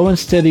saying, slow and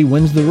steady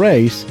wins the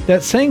race,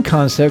 that same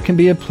concept can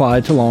be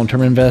applied to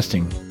long-term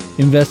investing.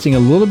 Investing a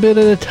little bit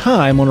at a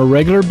time on a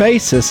regular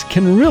basis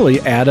can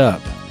really add up.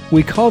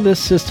 We call this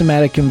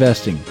systematic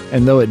investing,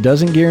 and though it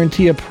doesn't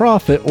guarantee a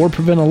profit or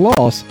prevent a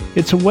loss,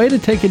 it's a way to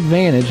take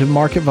advantage of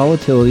market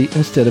volatility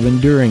instead of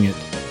enduring it.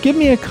 Give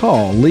me a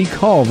call, Lee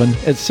Colvin,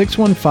 at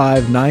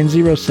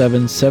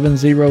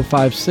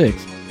 615-907-7056.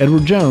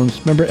 Edward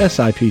Jones, member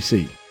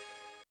SIPC.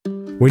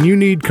 When you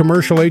need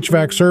commercial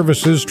HVAC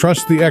services,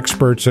 trust the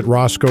experts at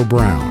Roscoe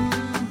Brown.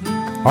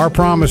 Our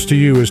promise to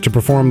you is to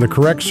perform the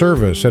correct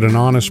service at an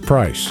honest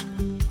price.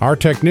 Our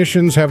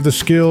technicians have the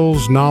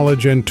skills,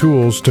 knowledge, and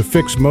tools to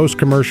fix most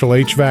commercial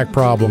HVAC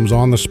problems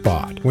on the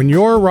spot. When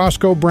your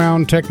Roscoe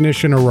Brown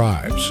technician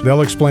arrives,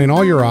 they'll explain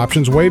all your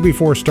options way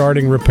before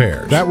starting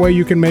repairs. That way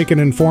you can make an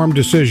informed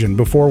decision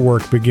before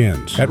work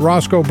begins. At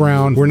Roscoe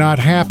Brown, we're not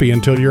happy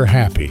until you're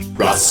happy.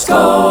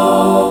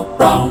 Roscoe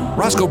Brown.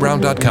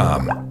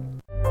 RoscoeBrown.com.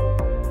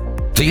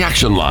 The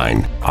Action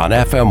Line on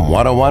FM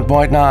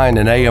 101.9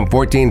 and AM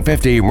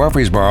 1450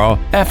 Murfreesboro,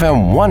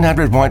 FM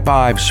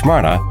 100.5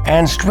 Smyrna,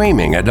 and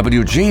streaming at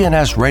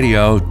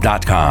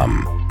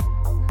WGNSradio.com.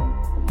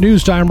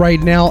 News time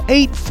right now,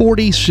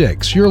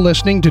 8:46. You're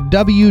listening to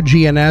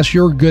WGNS,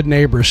 your good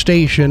neighbor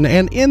station.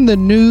 And in the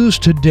news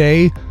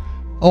today,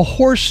 a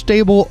horse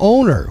stable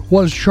owner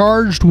was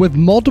charged with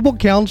multiple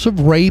counts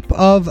of rape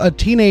of a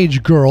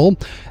teenage girl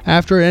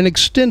after an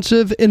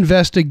extensive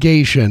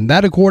investigation.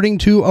 That according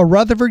to a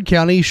Rutherford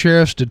County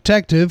Sheriff's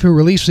detective who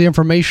released the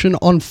information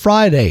on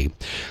Friday.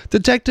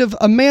 Detective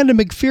Amanda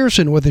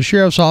McPherson with the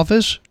Sheriff's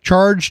Office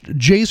charged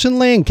Jason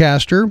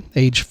Lancaster,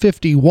 age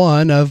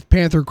 51, of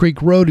Panther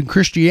Creek Road in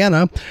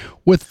Christiana,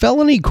 with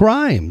felony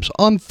crimes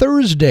on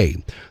Thursday.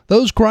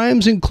 Those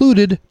crimes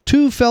included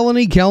 2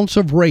 felony counts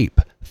of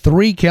rape,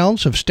 3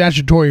 counts of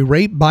statutory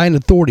rape by an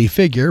authority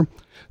figure,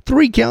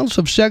 3 counts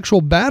of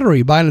sexual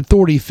battery by an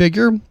authority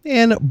figure,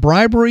 and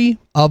bribery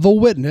of a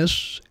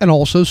witness, and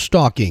also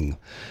stalking.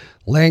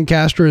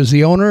 Lancaster is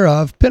the owner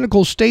of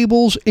Pinnacle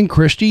Stables in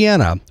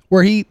Christiana,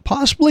 where he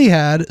possibly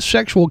had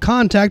sexual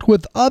contact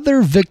with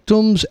other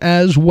victims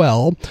as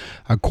well,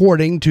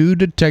 according to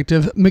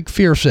Detective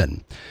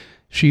McPherson.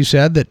 She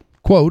said that,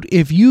 quote,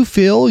 "If you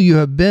feel you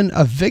have been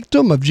a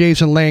victim of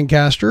Jason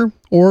Lancaster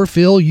or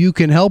feel you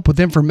can help with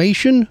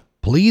information,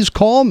 please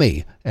call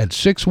me at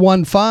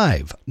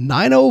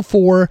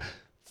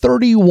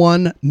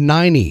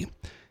 615-904-3190.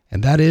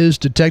 And that is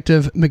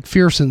Detective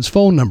McPherson's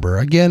phone number.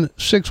 Again,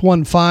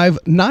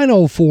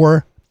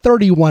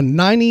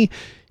 615-904-3190.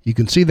 You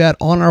can see that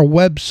on our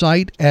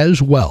website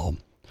as well.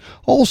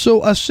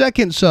 Also, a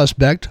second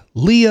suspect,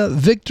 Leah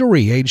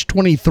Victory, age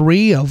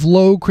 23, of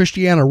Low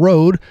Christiana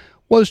Road,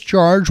 was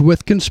charged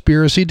with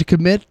conspiracy to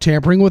commit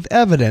tampering with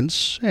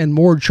evidence, and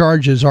more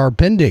charges are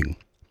pending.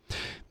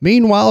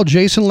 Meanwhile,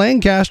 Jason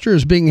Lancaster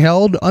is being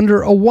held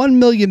under a $1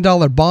 million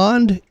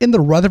bond in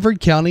the Rutherford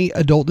County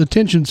Adult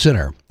Detention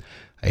Center.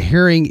 A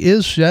hearing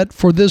is set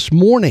for this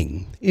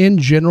morning in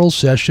General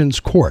Sessions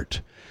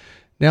Court.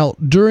 Now,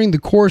 during the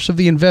course of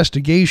the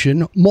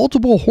investigation,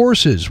 multiple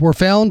horses were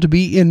found to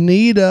be in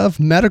need of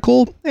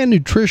medical and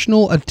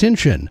nutritional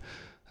attention.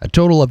 A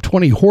total of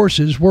 20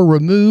 horses were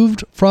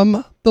removed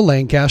from the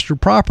Lancaster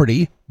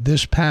property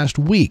this past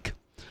week.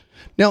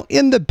 Now,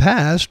 in the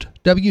past,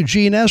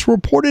 WGNS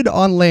reported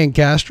on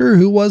Lancaster,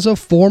 who was a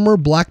former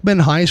Blackman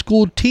High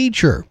School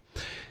teacher.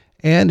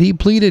 And he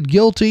pleaded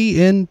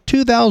guilty in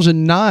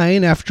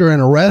 2009 after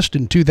an arrest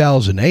in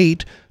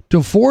 2008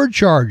 to 4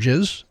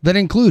 charges that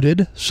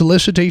included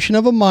solicitation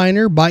of a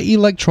minor by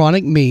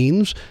electronic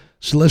means,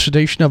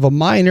 solicitation of a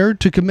minor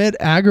to commit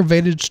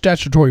aggravated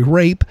statutory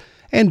rape,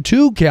 and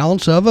 2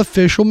 counts of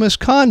official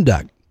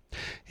misconduct.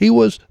 He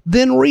was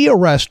then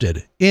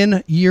rearrested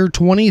in year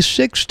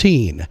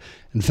 2016.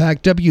 In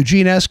fact,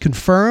 WGNS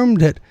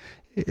confirmed that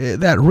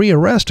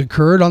rearrest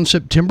occurred on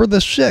September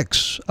the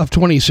 6th of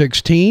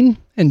 2016,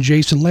 and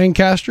Jason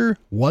Lancaster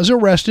was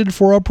arrested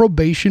for a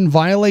probation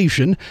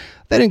violation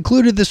that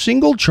included the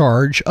single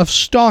charge of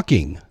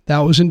stalking. That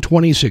was in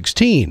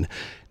 2016.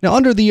 Now,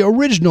 under the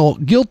original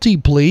guilty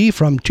plea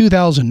from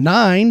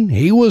 2009,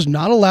 he was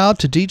not allowed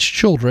to teach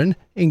children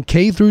in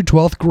K through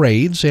 12th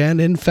grades and,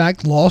 in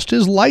fact, lost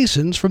his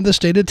license from the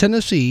state of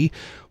Tennessee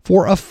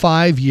for a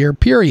 5-year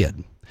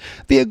period.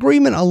 The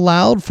agreement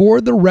allowed for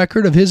the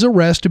record of his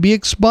arrest to be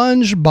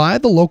expunged by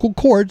the local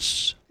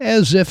courts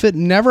as if it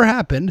never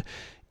happened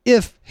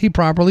if he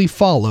properly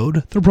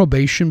followed the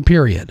probation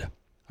period.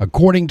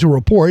 According to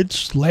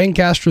reports,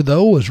 Lancaster,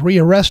 though, was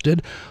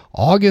rearrested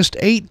August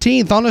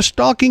 18th on a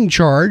stalking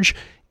charge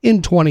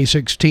in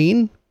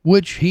 2016,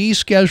 which he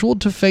scheduled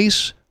to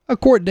face a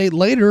court date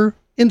later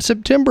in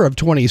September of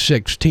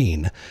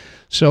 2016.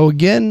 So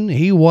again,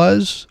 he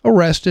was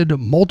arrested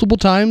multiple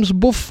times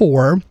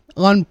before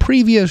on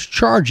previous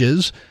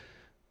charges,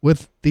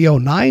 with the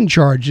 09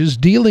 charges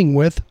dealing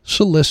with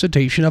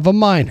solicitation of a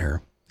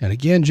minor. And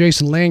again,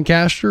 Jason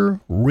Lancaster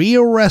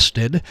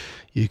rearrested.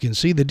 You can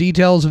see the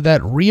details of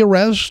that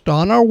rearrest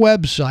on our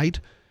website,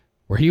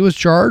 where he was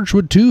charged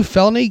with 2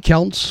 felony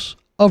counts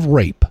of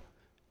rape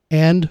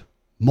and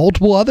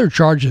multiple other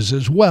charges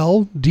as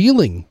well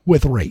dealing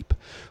with rape.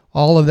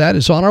 All of that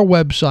is on our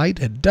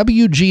website at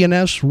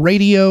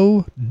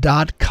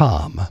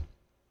WGNSradio.com.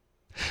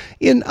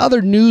 In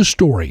other news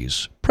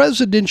stories,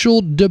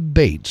 presidential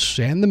debates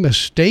and the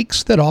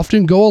mistakes that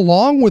often go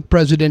along with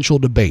presidential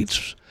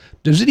debates.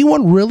 Does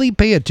anyone really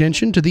pay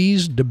attention to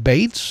these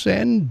debates,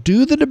 and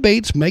do the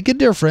debates make a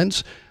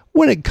difference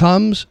when it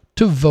comes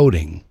to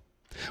voting?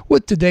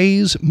 With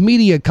today's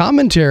media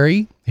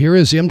commentary, here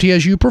is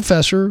MTSU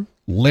professor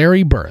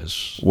Larry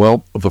Burris.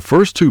 Well, the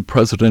first 2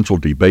 presidential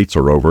debates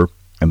are over,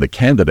 and the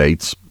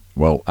candidates,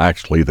 well,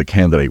 actually the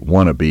candidate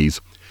wannabes,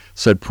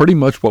 said pretty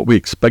much what we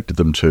expected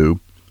them to,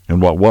 in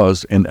what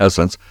was, in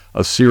essence,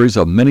 a series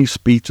of many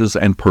speeches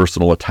and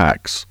personal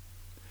attacks.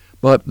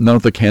 But none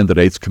of the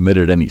candidates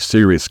committed any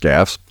serious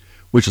gaffes,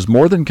 which is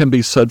more than can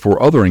be said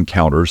for other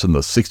encounters in the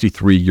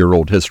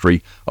 63-year-old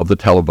history of the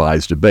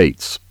televised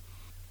debates.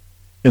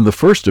 In the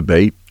first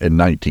debate, in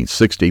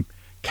 1960,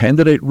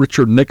 candidate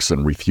Richard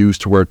Nixon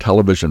refused to wear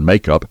television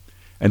makeup,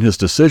 and his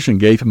decision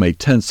gave him a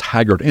tense,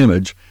 haggard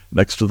image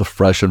next to the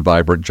fresh and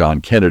vibrant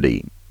John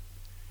Kennedy.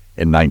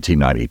 In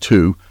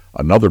 1992,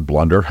 another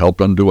blunder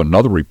helped undo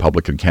another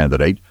Republican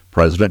candidate,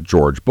 President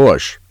George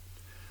Bush.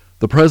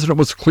 The president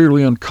was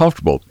clearly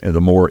uncomfortable in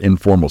the more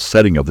informal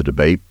setting of the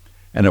debate,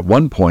 and at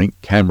one point,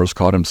 cameras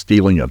caught him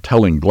stealing a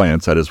telling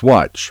glance at his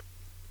watch.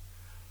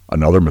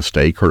 Another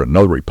mistake hurt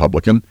another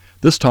Republican,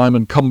 this time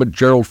incumbent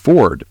Gerald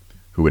Ford,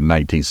 who in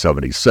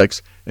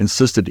 1976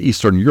 insisted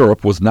Eastern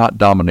Europe was not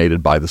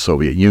dominated by the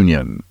Soviet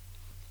Union.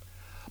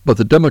 But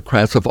the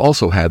Democrats have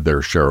also had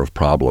their share of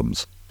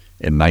problems.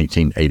 In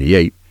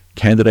 1988,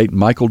 candidate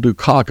Michael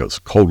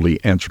Dukakis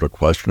coldly answered a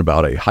question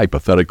about a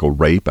hypothetical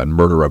rape and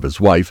murder of his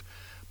wife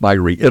by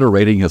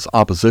reiterating his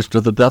opposition to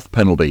the death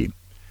penalty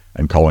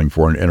and calling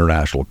for an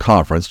international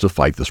conference to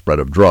fight the spread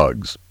of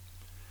drugs.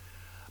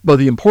 But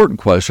the important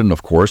question,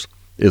 of course,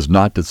 is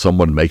not did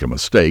someone make a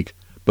mistake,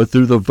 but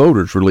do the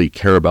voters really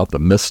care about the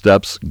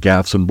missteps,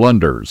 gaffes, and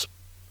blunders?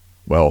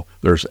 Well,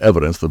 there's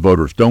evidence the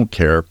voters don't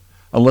care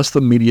unless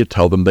the media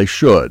tell them they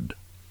should.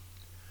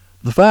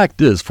 The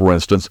fact is, for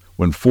instance,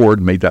 when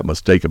Ford made that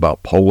mistake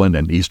about Poland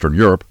and Eastern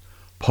Europe,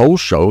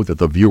 polls show that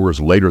the viewers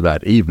later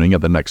that evening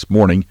and the next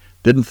morning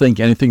didn't think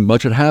anything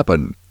much had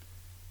happened.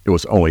 It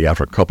was only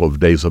after a couple of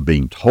days of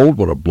being told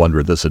what a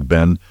blunder this had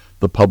been,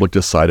 the public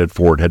decided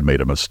Ford had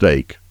made a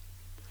mistake.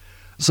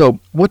 So,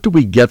 what do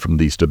we get from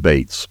these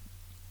debates?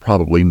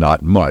 Probably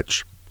not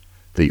much.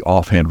 The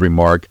offhand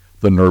remark,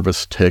 the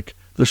nervous tick,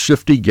 the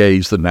shifty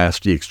gaze, the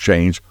nasty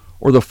exchange,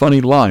 or the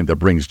funny line that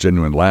brings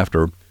genuine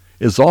laughter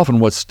is often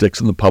what sticks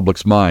in the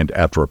public's mind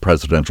after a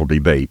presidential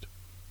debate.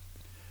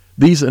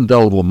 These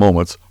indelible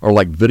moments are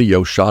like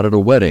video shot at a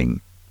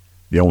wedding.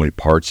 The only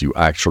parts you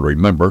actually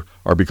remember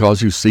are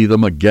because you see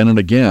them again and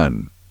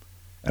again.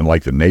 And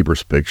like the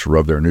neighbor's picture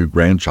of their new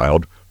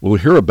grandchild, we'll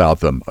hear about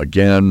them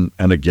again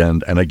and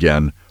again and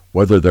again,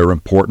 whether they're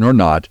important or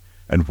not,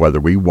 and whether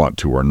we want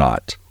to or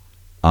not.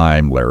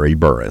 I'm Larry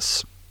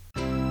Burris.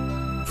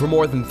 For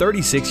more than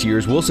 36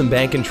 years, Wilson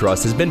Bank &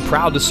 Trust has been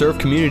proud to serve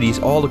communities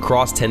all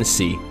across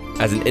Tennessee.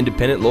 As an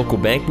independent local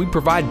bank, we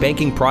provide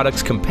banking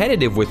products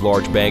competitive with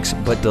large banks,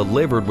 but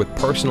delivered with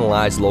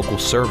personalized local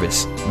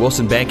service.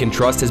 Wilson Bank &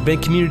 Trust has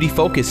been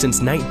community-focused since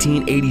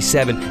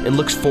 1987 and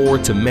looks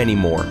forward to many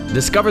more.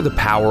 Discover the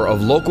power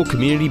of local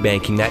community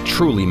banking that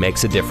truly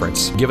makes a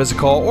difference. Give us a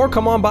call or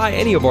come on by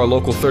any of our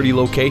local 30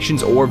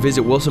 locations or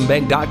visit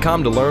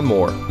wilsonbank.com to learn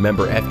more.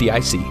 Member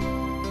FDIC.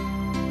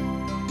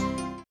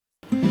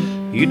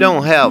 You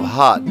don't have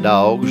hot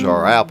dogs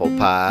or apple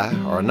pie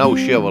or no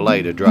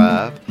Chevrolet to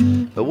drive,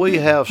 but we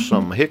have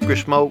some hickory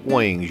smoked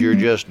wings you're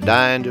just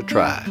dying to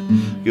try.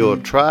 You'll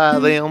try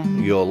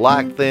them, you'll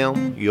like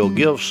them, you'll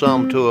give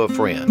some to a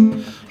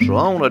friend. So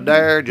on a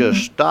dare,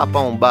 just stop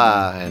on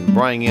by and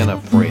bring in a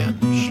friend.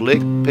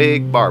 Slick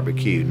Pig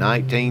Barbecue,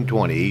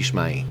 1920 East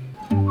Main.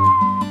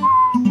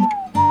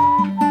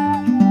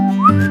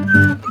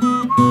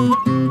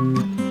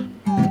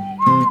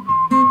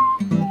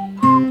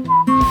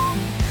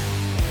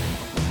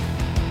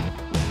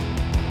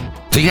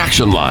 The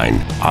Action Line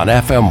on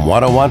FM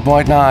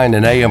 101.9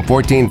 and AM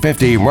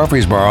 1450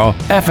 Murfreesboro,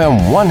 FM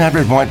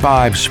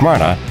 100.5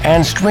 Smyrna,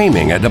 and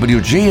streaming at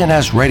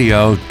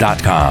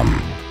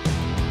WGNSradio.com.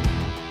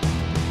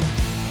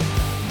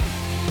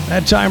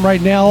 That time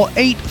right now,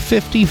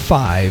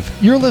 8:55.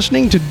 You're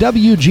listening to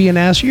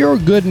WGNS, your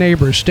good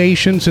neighbor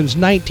station since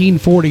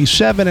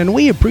 1947, and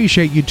we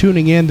appreciate you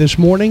tuning in this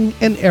morning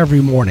and every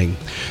morning.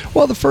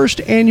 Well, the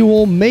first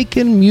annual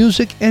Macon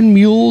Music and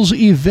Mules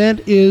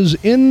event is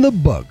in the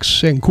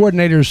books, and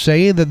coordinators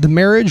say that the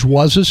marriage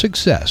was a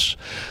success.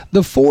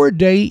 The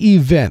 4-day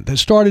event that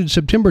started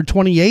September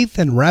 28th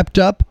and wrapped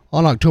up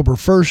on October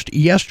 1st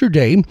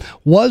yesterday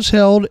was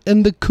held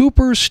in the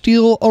Cooper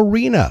Steel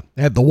Arena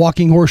at the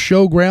Walking Horse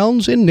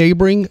Showgrounds in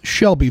neighboring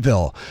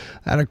Shelbyville.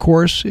 That, of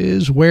course,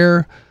 is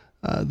where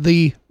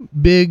the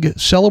big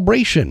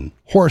celebration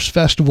horse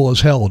festival is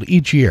held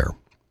each year.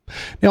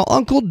 Now,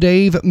 Uncle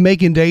Dave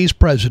Macon Days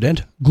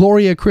president,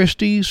 Gloria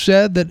Christie,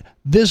 said that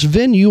this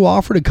venue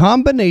offered a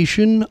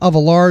combination of a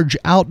large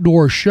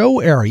outdoor show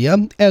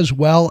area as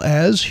well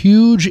as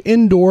huge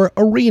indoor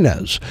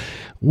arenas.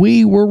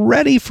 We were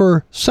ready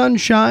for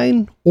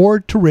sunshine or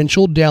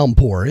torrential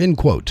downpour, end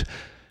quote.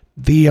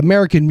 The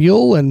American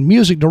Mule and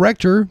music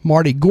director,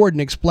 Marty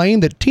Gordon,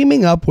 explained that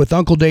teaming up with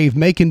Uncle Dave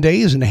Macon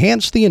Days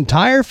enhanced the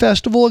entire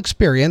festival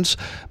experience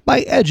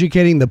by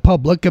educating the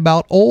public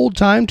about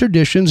old-time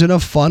traditions in a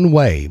fun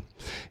way.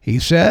 He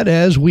said,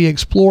 as we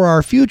explore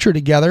our future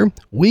together,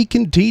 we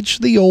can teach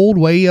the old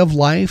way of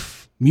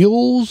life,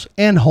 mules,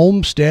 and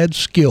homestead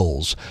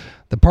skills.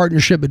 The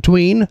partnership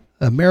between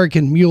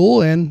American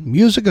Mule and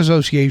Music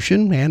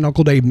Association and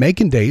Uncle Dave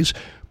Macon Days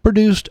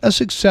produced a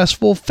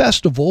successful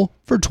festival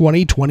for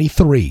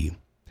 2023.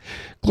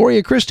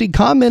 Gloria Christie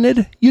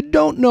commented, "You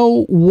don't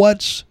know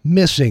what's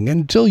missing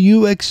until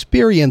you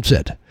experience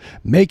it."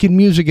 Macon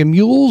Music and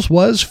Mules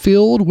was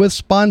filled with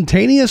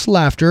spontaneous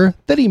laughter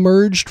that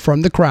emerged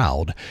from the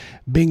crowd.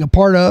 Being a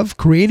part of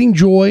creating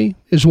joy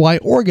is why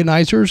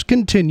organizers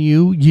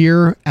continue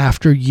year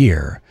after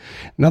year.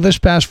 Now, this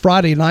past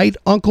Friday night,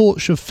 Uncle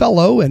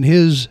Shaffello and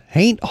his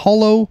Haint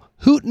Hollow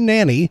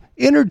Hootenanny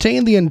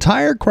entertained the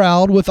entire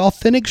crowd with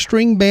authentic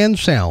string band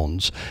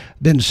sounds.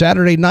 Then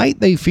Saturday night,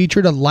 they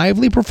featured a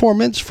lively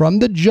performance from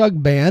the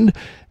jug band,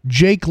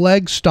 Jake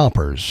Leg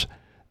Stompers.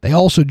 They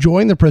also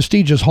joined the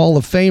prestigious Hall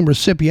of Fame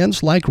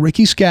recipients like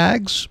Ricky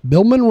Skaggs,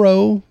 Bill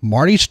Monroe,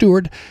 Marty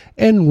Stewart,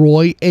 and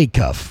Roy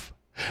Acuff.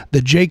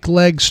 The Jake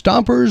Leg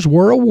Stompers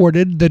were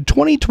awarded the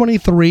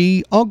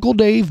 2023 Uncle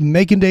Dave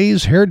Macon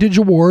Days Heritage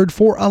Award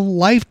for a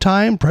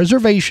lifetime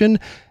preservation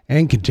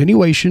and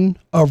continuation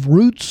of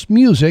roots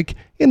music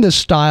in the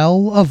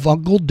style of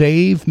Uncle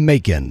Dave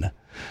Macon.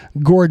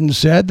 Gordon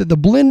said that the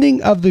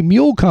blending of the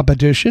mule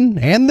competition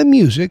and the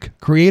music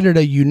created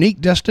a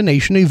unique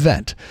destination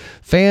event.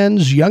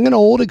 Fans, young and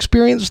old,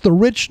 experienced the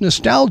rich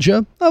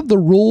nostalgia of the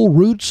rural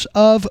roots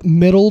of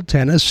Middle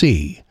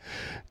Tennessee.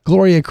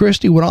 Gloria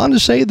Christie went on to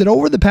say that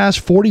over the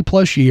past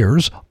 40-plus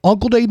years,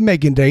 Uncle Dave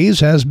Macon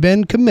Days has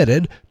been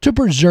committed to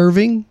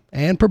preserving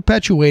and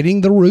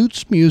perpetuating the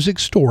roots music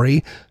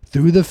story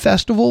through the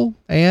festival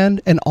and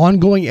an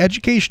ongoing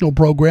educational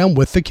program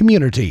with the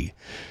community.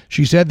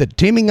 She said that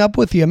teaming up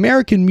with the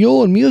American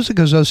Mule and Music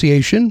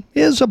Association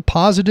is a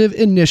positive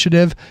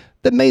initiative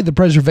that made the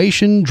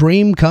preservation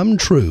dream come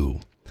true.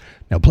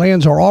 Now,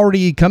 plans are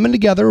already coming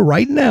together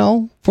right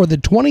now for the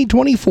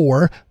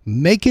 2024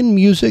 Macon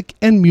Music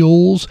and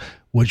Mules,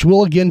 which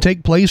will again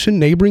take place in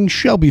neighboring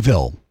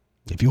Shelbyville.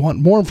 If you want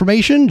more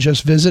information,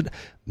 just visit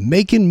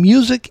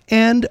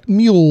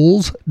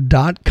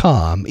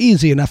MaconMusicAndMules.com.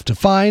 Easy enough to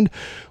find,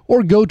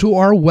 or go to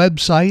our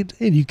website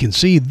and you can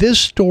see this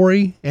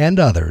story and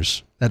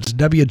others. That's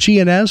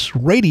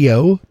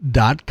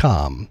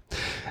WGNSradio.com.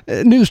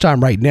 News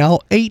time right now,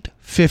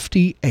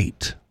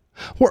 8:58.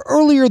 Where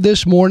earlier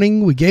this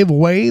morning, we gave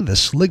away the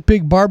Slick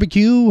Pig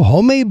Barbecue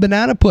homemade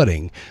banana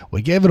pudding.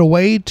 We gave it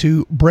away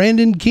to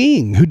Brandon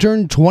King, who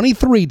turned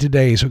 23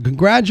 today, so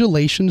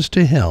congratulations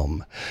to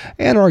him.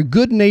 And our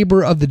good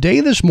neighbor of the day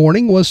this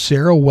morning was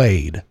Sarah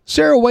Wade.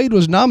 Sarah Wade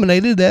was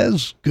nominated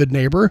as Good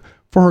Neighbor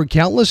for her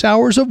countless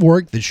hours of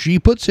work that she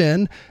puts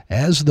in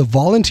as the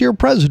volunteer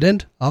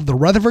president of the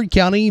Rutherford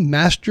County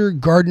Master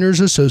Gardeners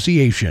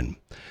Association.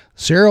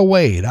 Sarah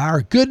Wade,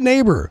 our good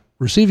neighbor,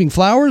 receiving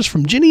flowers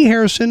from Jenny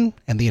Harrison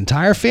and the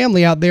entire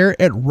family out there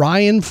at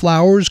Ryan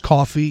Flowers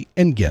Coffee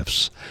and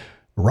Gifts.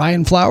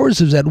 Ryan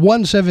Flowers is at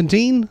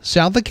 117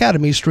 South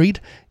Academy Street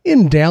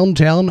in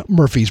downtown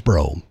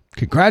Murfreesboro.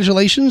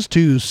 Congratulations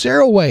to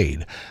Sarah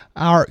Wade,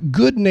 our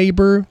good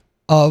neighbor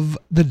of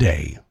the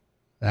day.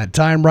 That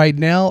time right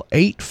now,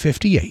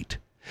 8:58.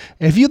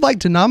 If you'd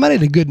like to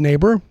nominate a good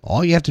neighbor,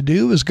 all you have to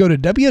do is go to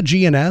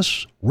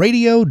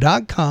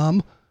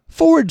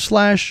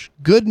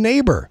WGNSradio.com/good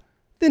neighbor.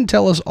 Then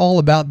tell us all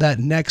about that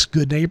next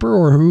good neighbor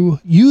or who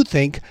you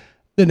think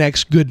the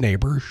next good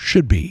neighbor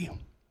should be.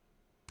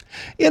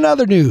 In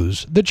other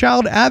news, the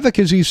Child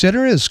Advocacy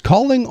Center is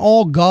calling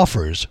all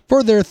golfers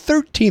for their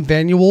 13th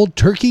annual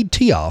Turkey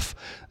Tee-Off.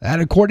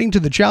 That according to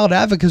the Child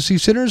Advocacy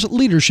Center's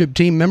leadership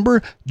team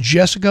member,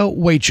 Jessica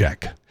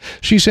Waycheck.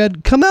 She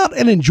said, "Come out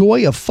and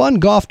enjoy a fun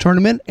golf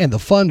tournament, and the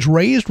funds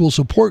raised will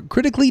support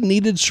critically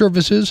needed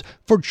services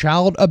for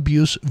child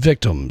abuse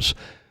victims."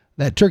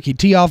 That Turkey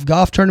Tee-Off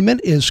golf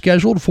tournament is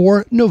scheduled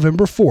for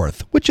November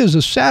 4th, which is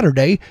a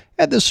Saturday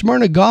at the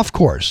Smyrna Golf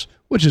Course,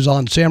 which is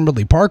on Sam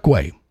Ridley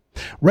Parkway.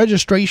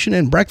 Registration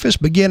and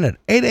breakfast begin at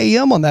 8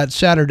 a.m. on that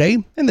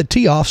Saturday, and the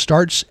tee-off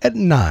starts at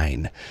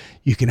 9.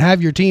 You can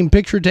have your team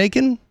picture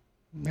taken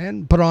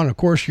and put on, of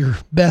course, your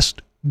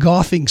best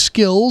golfing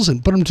skills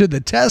and put them to the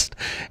test.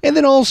 And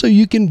then also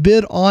you can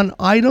bid on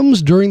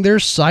items during their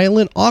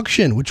silent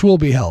auction, which will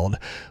be held.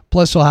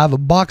 Plus, they'll have a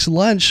box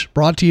lunch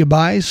brought to you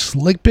by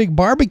Slick Pig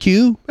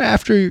Barbecue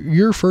after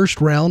your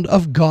first round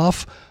of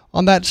golf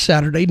on that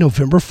Saturday,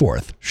 November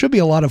 4th. Should be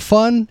a lot of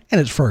fun,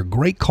 and it's for a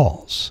great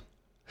cause.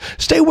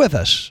 Stay with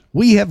us.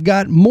 We have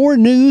got more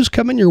news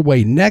coming your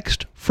way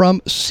next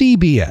from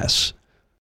CBS.